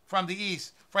 from the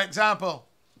east. For example,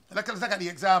 let's look at the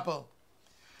example.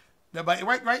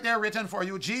 Right there written for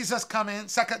you, Jesus coming,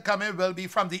 second coming will be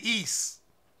from the east.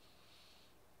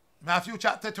 Matthew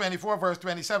chapter 24 verse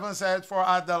 27 says, for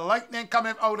as the lightning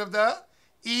cometh out of the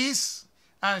east,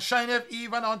 and shineth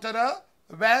even unto the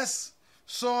west,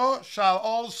 so shall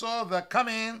also the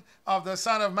coming of the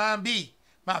Son of Man be.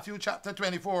 Matthew chapter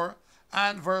 24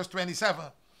 and verse 27.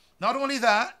 Not only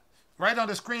that, right on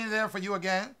the screen there for you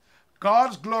again,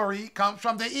 God's glory comes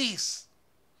from the east.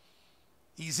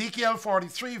 Ezekiel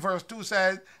 43 verse 2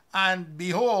 says, and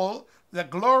behold, the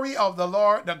glory of the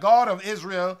Lord, the God of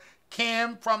Israel,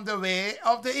 came from the way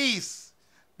of the east.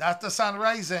 That's the sun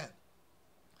rising.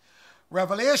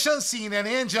 Revelation seen an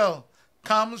angel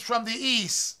comes from the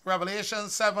east. Revelation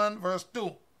 7 verse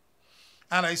 2.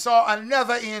 And I saw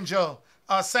another angel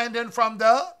ascending from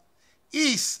the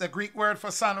east, the Greek word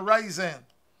for sun rising,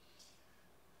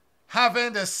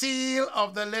 having the seal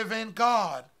of the living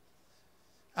God.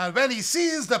 And when he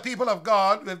seals the people of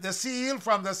God with the seal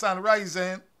from the sun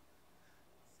rising,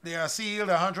 they are sealed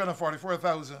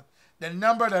 144,000. The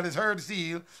number that is heard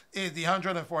sealed is the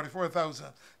 144,000.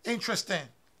 Interesting.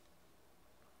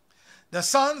 The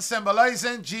sun,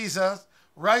 symbolizing Jesus,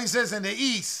 rises in the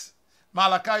east.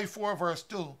 Malachi 4 verse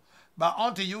 2. But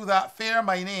unto you that fear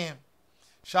my name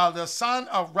shall the Son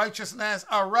of Righteousness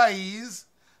arise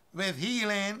with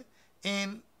healing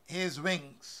in his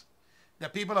wings. The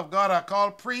people of God are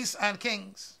called priests and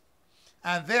kings.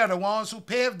 And they're the ones who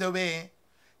paved the way,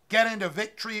 getting the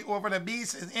victory over the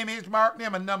beast, his image, mark,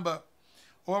 name, and number.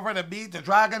 Over the beast, the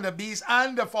dragon, the beast,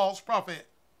 and the false prophet.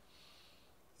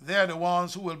 They're the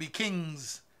ones who will be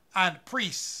kings and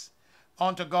priests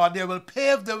unto God. They will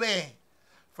pave the way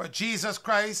for Jesus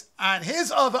Christ and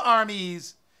his other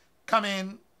armies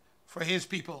coming for his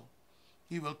people.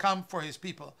 He will come for his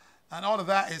people. And all of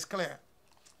that is clear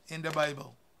in the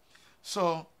Bible.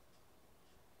 So,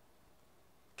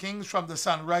 kings from the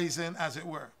sun rising, as it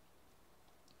were.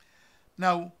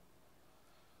 Now,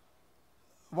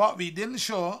 what we didn't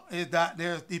show is that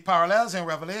there's the parallels in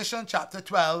Revelation chapter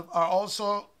 12 are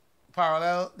also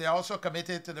parallel. They're also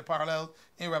committed to the parallel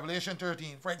in Revelation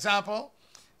 13. For example,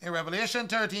 in Revelation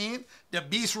 13, the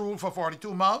beast ruled for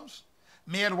 42 months,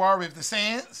 made war with the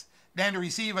saints, then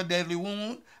received a deadly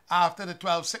wound after the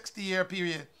 1260-year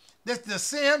period. This is the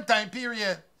same time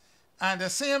period and the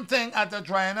same thing at the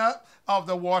drying up of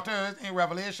the waters in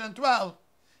Revelation 12.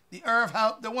 The earth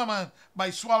helped the woman by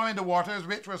swallowing the waters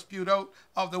which were spewed out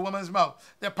of the woman's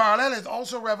mouth. The parallel is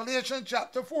also Revelation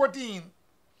chapter 14.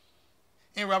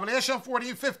 In Revelation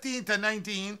 14, 15 to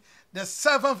 19, the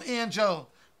seventh angel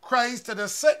cries to the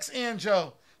sixth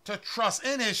angel to trust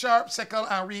in his sharp sickle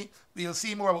and reap. We'll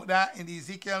see more about that in the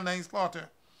Ezekiel 9 slaughter.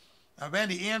 And when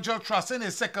the angel trusts in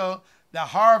his sickle, the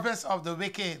harvest of the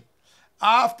wicked,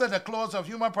 after the close of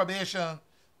human probation,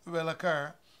 will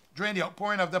occur. During the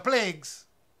outpouring of the plagues,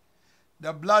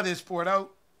 the blood is poured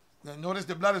out. Notice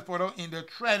the blood is poured out in the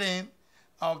treading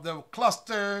of the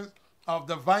clusters of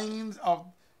the vines of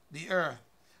the earth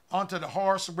onto the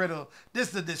horse bridle. This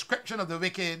is the description of the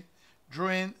wicked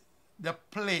during the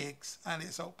plagues and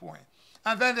its outpouring.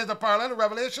 And then there's a parallel,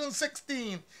 Revelation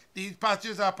 16. These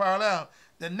passages are parallel.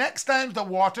 The next time the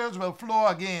waters will flow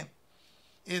again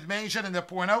is mentioned in the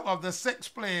pouring out of the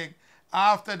sixth plague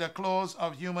after the close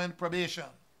of human probation.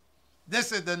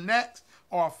 This is the next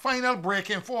or final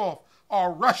breaking forth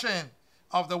or rushing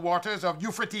of the waters of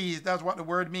Euphrates. That's what the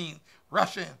word means.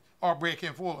 Rushing or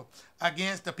breaking forth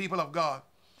against the people of God.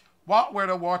 What were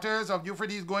the waters of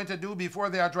Euphrates going to do before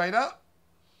they are dried up?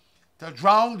 To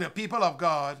drown the people of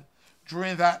God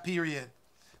during that period.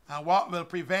 And what will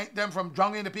prevent them from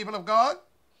drowning the people of God?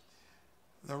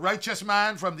 The righteous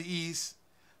man from the east,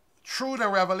 through the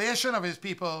revelation of his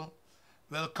people,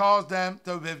 will cause them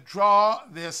to withdraw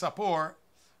their support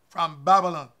from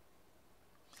Babylon.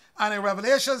 And in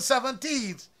Revelation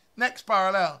 17, next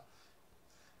parallel,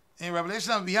 in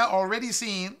Revelation we have already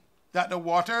seen that the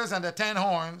waters and the 10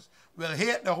 horns will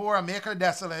hate the whore and make her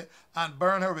desolate and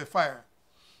burn her with fire.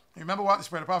 Remember what the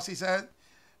Spirit of Prophecy said?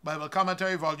 Bible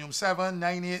Commentary, Volume 7,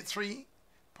 983,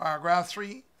 paragraph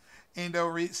 3. In the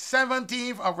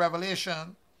 17th of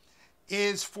Revelation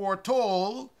is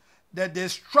foretold the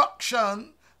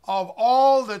destruction of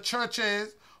all the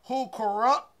churches who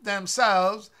corrupt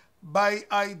themselves by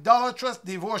idolatrous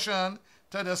devotion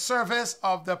to the service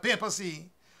of the papacy,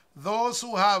 those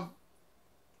who have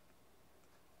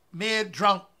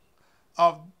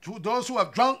those who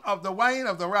have drunk of the wine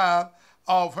of the wrath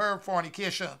of her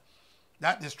fornication.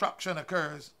 That destruction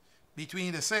occurs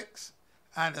between the 6th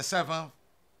and the 7th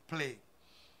plague.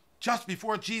 Just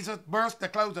before Jesus burst the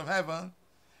clouds of heaven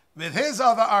with his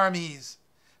other armies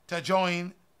to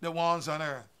join the ones on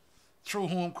earth, through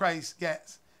whom Christ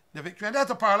gets the victory. And that's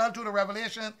a parallel to the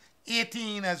Revelation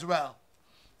 18 as well.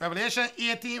 Revelation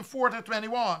 18,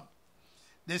 4-21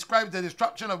 describes the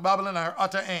destruction of Babylon and her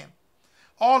utter end.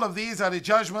 All of these are the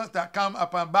judgments that come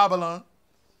upon Babylon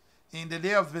in the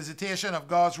day of visitation of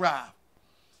God's wrath.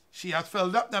 She has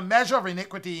filled up the measure of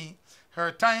iniquity.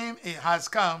 Her time it has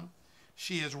come.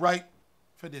 She is ripe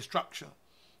for destruction.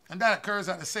 And that occurs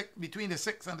at between the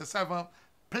 6th and the 7th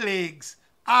plagues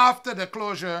after the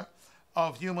closure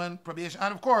of human probation.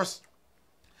 And of course,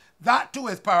 that too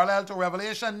is parallel to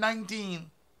Revelation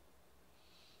 19,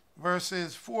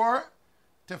 verses 4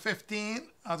 to 15.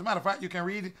 As a matter of fact, you can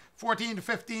read 14 to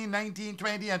 15, 19,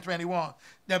 20, and 21.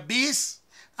 The beasts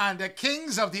and the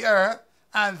kings of the earth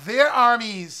and their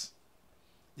armies.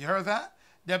 You heard that?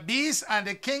 The beasts and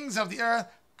the kings of the earth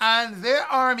and their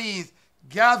armies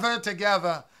gathered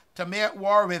together to make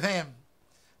war with him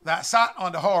that sat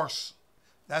on the horse.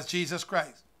 That's Jesus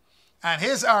Christ. And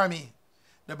his army.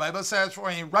 The Bible says,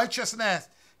 for in righteousness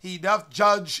he doth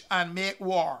judge and make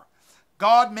war.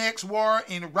 God makes war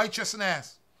in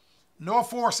righteousness. No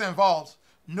force involved.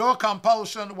 No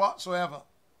compulsion whatsoever.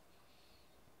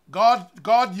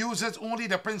 God uses only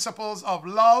the principles of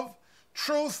love,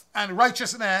 truth, and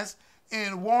righteousness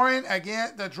in warring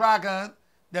against the dragon,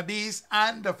 the beast,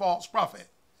 and the false prophet.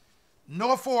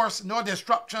 No force, no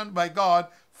destruction by God,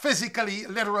 physically,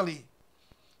 literally.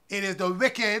 It is the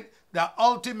wicked that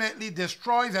ultimately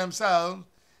destroy themselves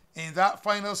in that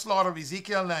final slaughter of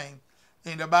Ezekiel 9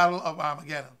 in the battle of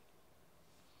Armageddon.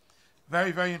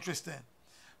 Very, very interesting.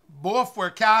 Both were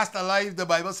cast alive, the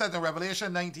Bible says in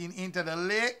Revelation 19, into the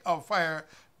lake of fire,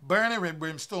 burning with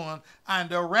brimstone, and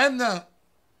the remnant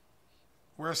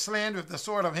were slain with the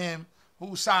sword of him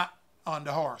who sat on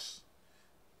the horse.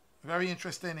 Very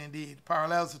interesting indeed.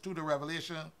 Parallels to the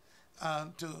Revelation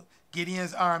and to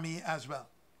Gideon's army as well.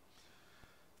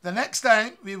 The next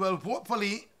time we will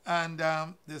hopefully, and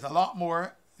there's a lot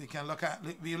more we can look at.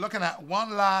 We're looking at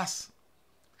one last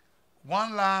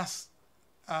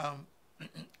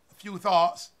few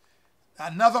thoughts.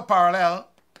 Another parallel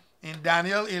in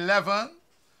Daniel 11,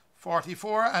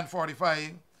 44 and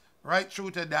 45, right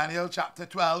through to Daniel chapter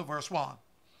 12, verse 1.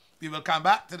 We will come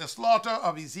back to the slaughter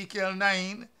of Ezekiel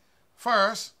 9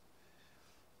 first,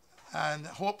 and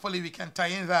hopefully we can tie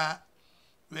in that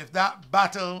with that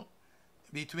battle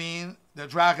between the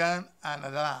dragon and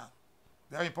the lamb.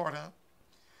 Very important.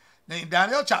 Now in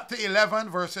Daniel chapter 11,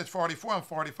 verses 44 and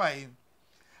 45,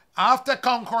 after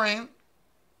conquering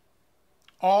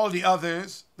all the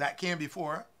others that came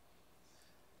before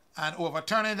and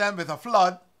overturning them with a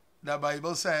flood, the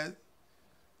Bible says,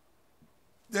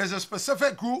 there's a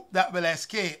specific group that will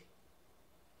escape.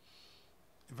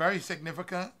 Very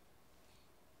significant.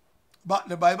 But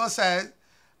the Bible says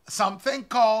something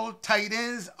called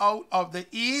tidings out of the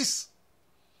east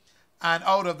and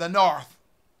out of the north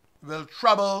will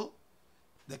trouble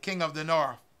the king of the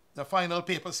north, the final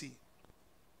papacy.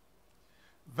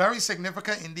 Very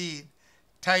significant indeed.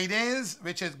 Tidings,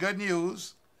 which is good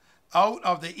news, out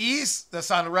of the east, the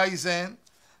sun rising,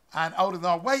 and out of the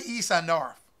north. Why east and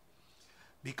north?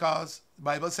 Because the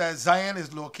Bible says Zion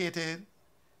is located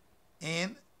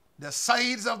in the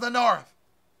sides of the north.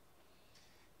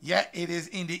 Yet it is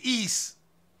in the east,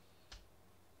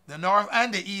 the north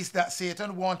and the east, that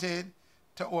Satan wanted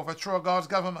to overthrow God's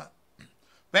government.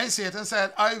 When Satan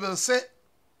said, I will sit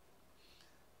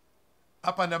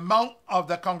upon the mount of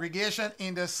the congregation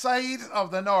in the sides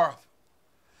of the north,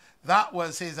 that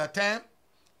was his attempt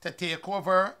to take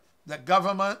over the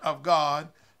government of God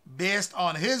based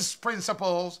on his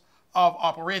principles of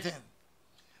operating.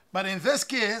 But in this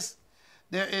case,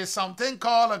 there is something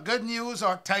called a good news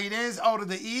or tidings out of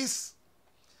the east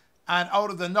and out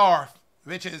of the north,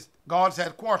 which is God's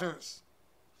headquarters,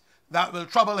 that will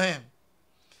trouble him.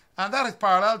 And that is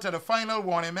parallel to the final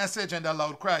warning message and the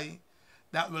loud cry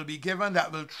that will be given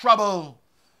that will trouble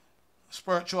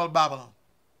spiritual Babylon.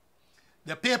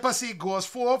 The papacy goes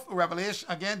forth, Revelation,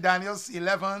 again, Daniel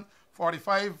 11,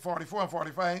 45, 44, and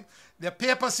 45. The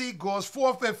papacy goes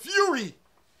forth with fury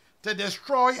to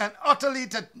destroy and utterly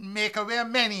to make away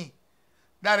many.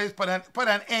 That is, put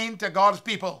an end to God's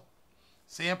people.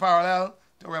 Same parallel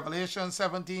to Revelation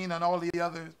 17 and all the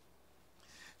others.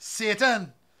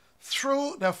 Satan,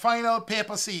 through the final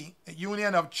papacy, a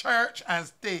union of church and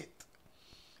state,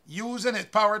 using its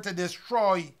power to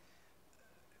destroy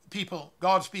people,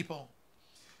 God's people.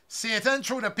 Satan,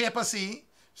 through the papacy,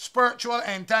 spiritual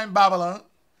end-time Babylon,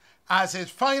 as his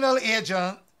final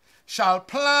agent, shall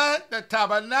plant the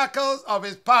tabernacles of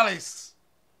his palace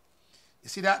You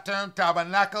see that term,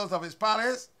 tabernacles of his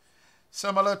palace,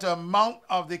 similar to mount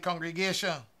of the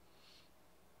congregation.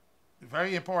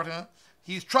 Very important.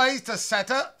 He tries to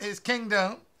set up his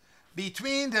kingdom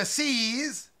between the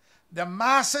seas, the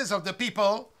masses of the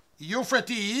people,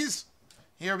 Euphrates.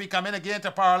 Here we come in again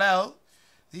to parallel.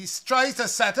 He tries to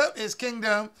set up his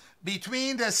kingdom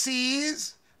between the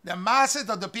seas, the masses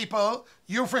of the people,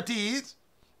 Euphrates,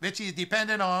 which he is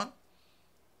dependent on,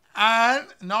 and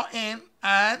not in,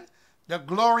 and the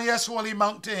glorious holy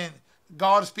mountain,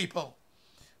 God's people.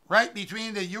 Right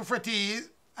between the Euphrates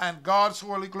and God's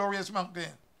holy glorious mountain.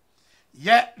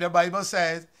 Yet the Bible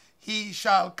says, he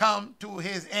shall come to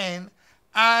his end,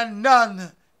 and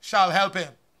none shall help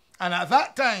him. And at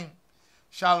that time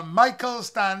shall Michael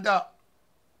stand up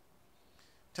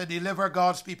to deliver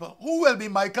God's people. Who will be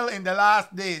Michael in the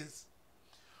last days?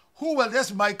 Who will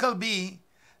this Michael be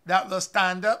that will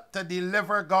stand up to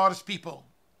deliver God's people?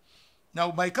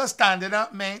 Now, Michael standing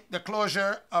up meant the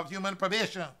closure of human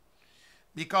probation.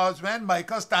 Because when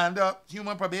Michael stand up,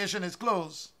 human probation is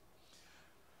closed.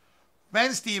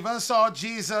 When Stephen saw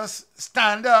Jesus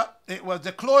stand up, it was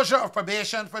the closure of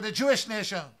probation for the Jewish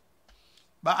nation.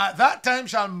 But at that time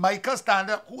shall Michael stand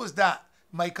up. Who is that?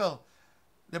 Michael.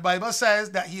 The Bible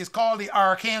says that he is called the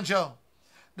archangel.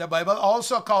 The Bible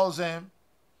also calls him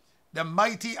the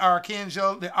mighty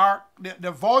archangel.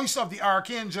 The voice of the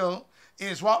archangel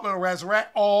is what will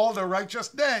resurrect all the righteous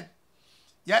dead.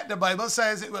 Yet the Bible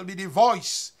says it will be the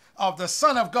voice of the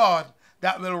Son of God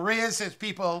that will raise his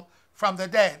people from the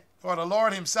dead. For the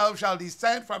Lord himself shall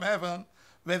descend from heaven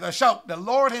with a shout. The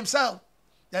Lord himself,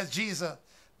 that's Jesus.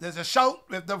 There's a shout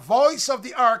with the voice of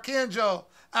the archangel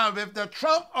and with the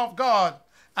trump of God,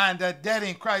 and the dead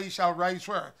in Christ shall rise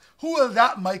first. Who will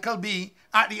that Michael be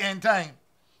at the end time?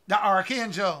 The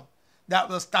archangel that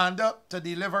will stand up to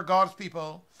deliver God's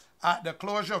people at the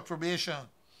closure of probation,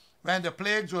 when the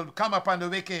plagues will come upon the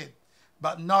wicked,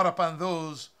 but not upon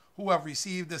those who have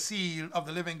received the seal of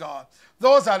the living God.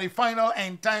 Those are the final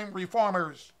end time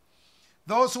reformers.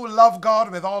 Those who love God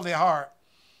with all their heart.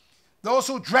 Those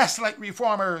who dress like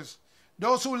reformers.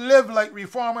 Those who live like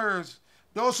reformers.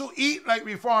 Those who eat like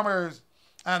reformers.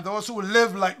 And those who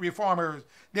live like reformers.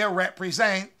 They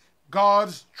represent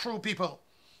God's true people.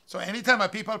 So anytime a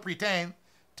people pretend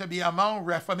to be among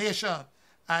Reformation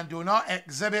and do not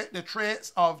exhibit the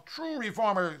traits of true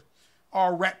reformers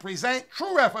or represent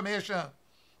true Reformation,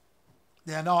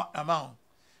 they are not among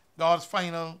God's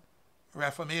final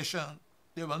Reformation.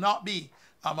 They will not be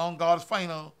among God's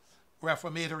final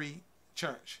reformatory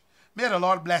church. May the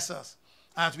Lord bless us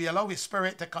as we allow his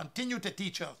Spirit to continue to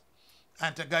teach us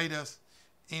and to guide us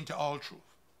into all truth.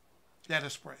 Let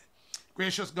us pray.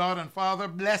 Gracious God and Father,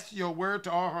 bless your word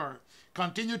to our heart.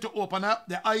 Continue to open up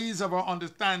the eyes of our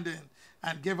understanding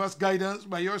and give us guidance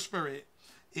by your Spirit.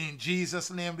 In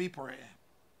Jesus' name we pray.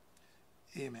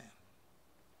 Amen.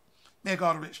 May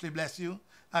God richly bless you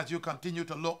as you continue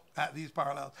to look at these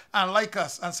parallels. And like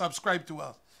us and subscribe to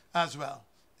us as well.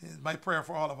 It's my prayer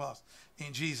for all of us.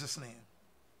 In Jesus' name.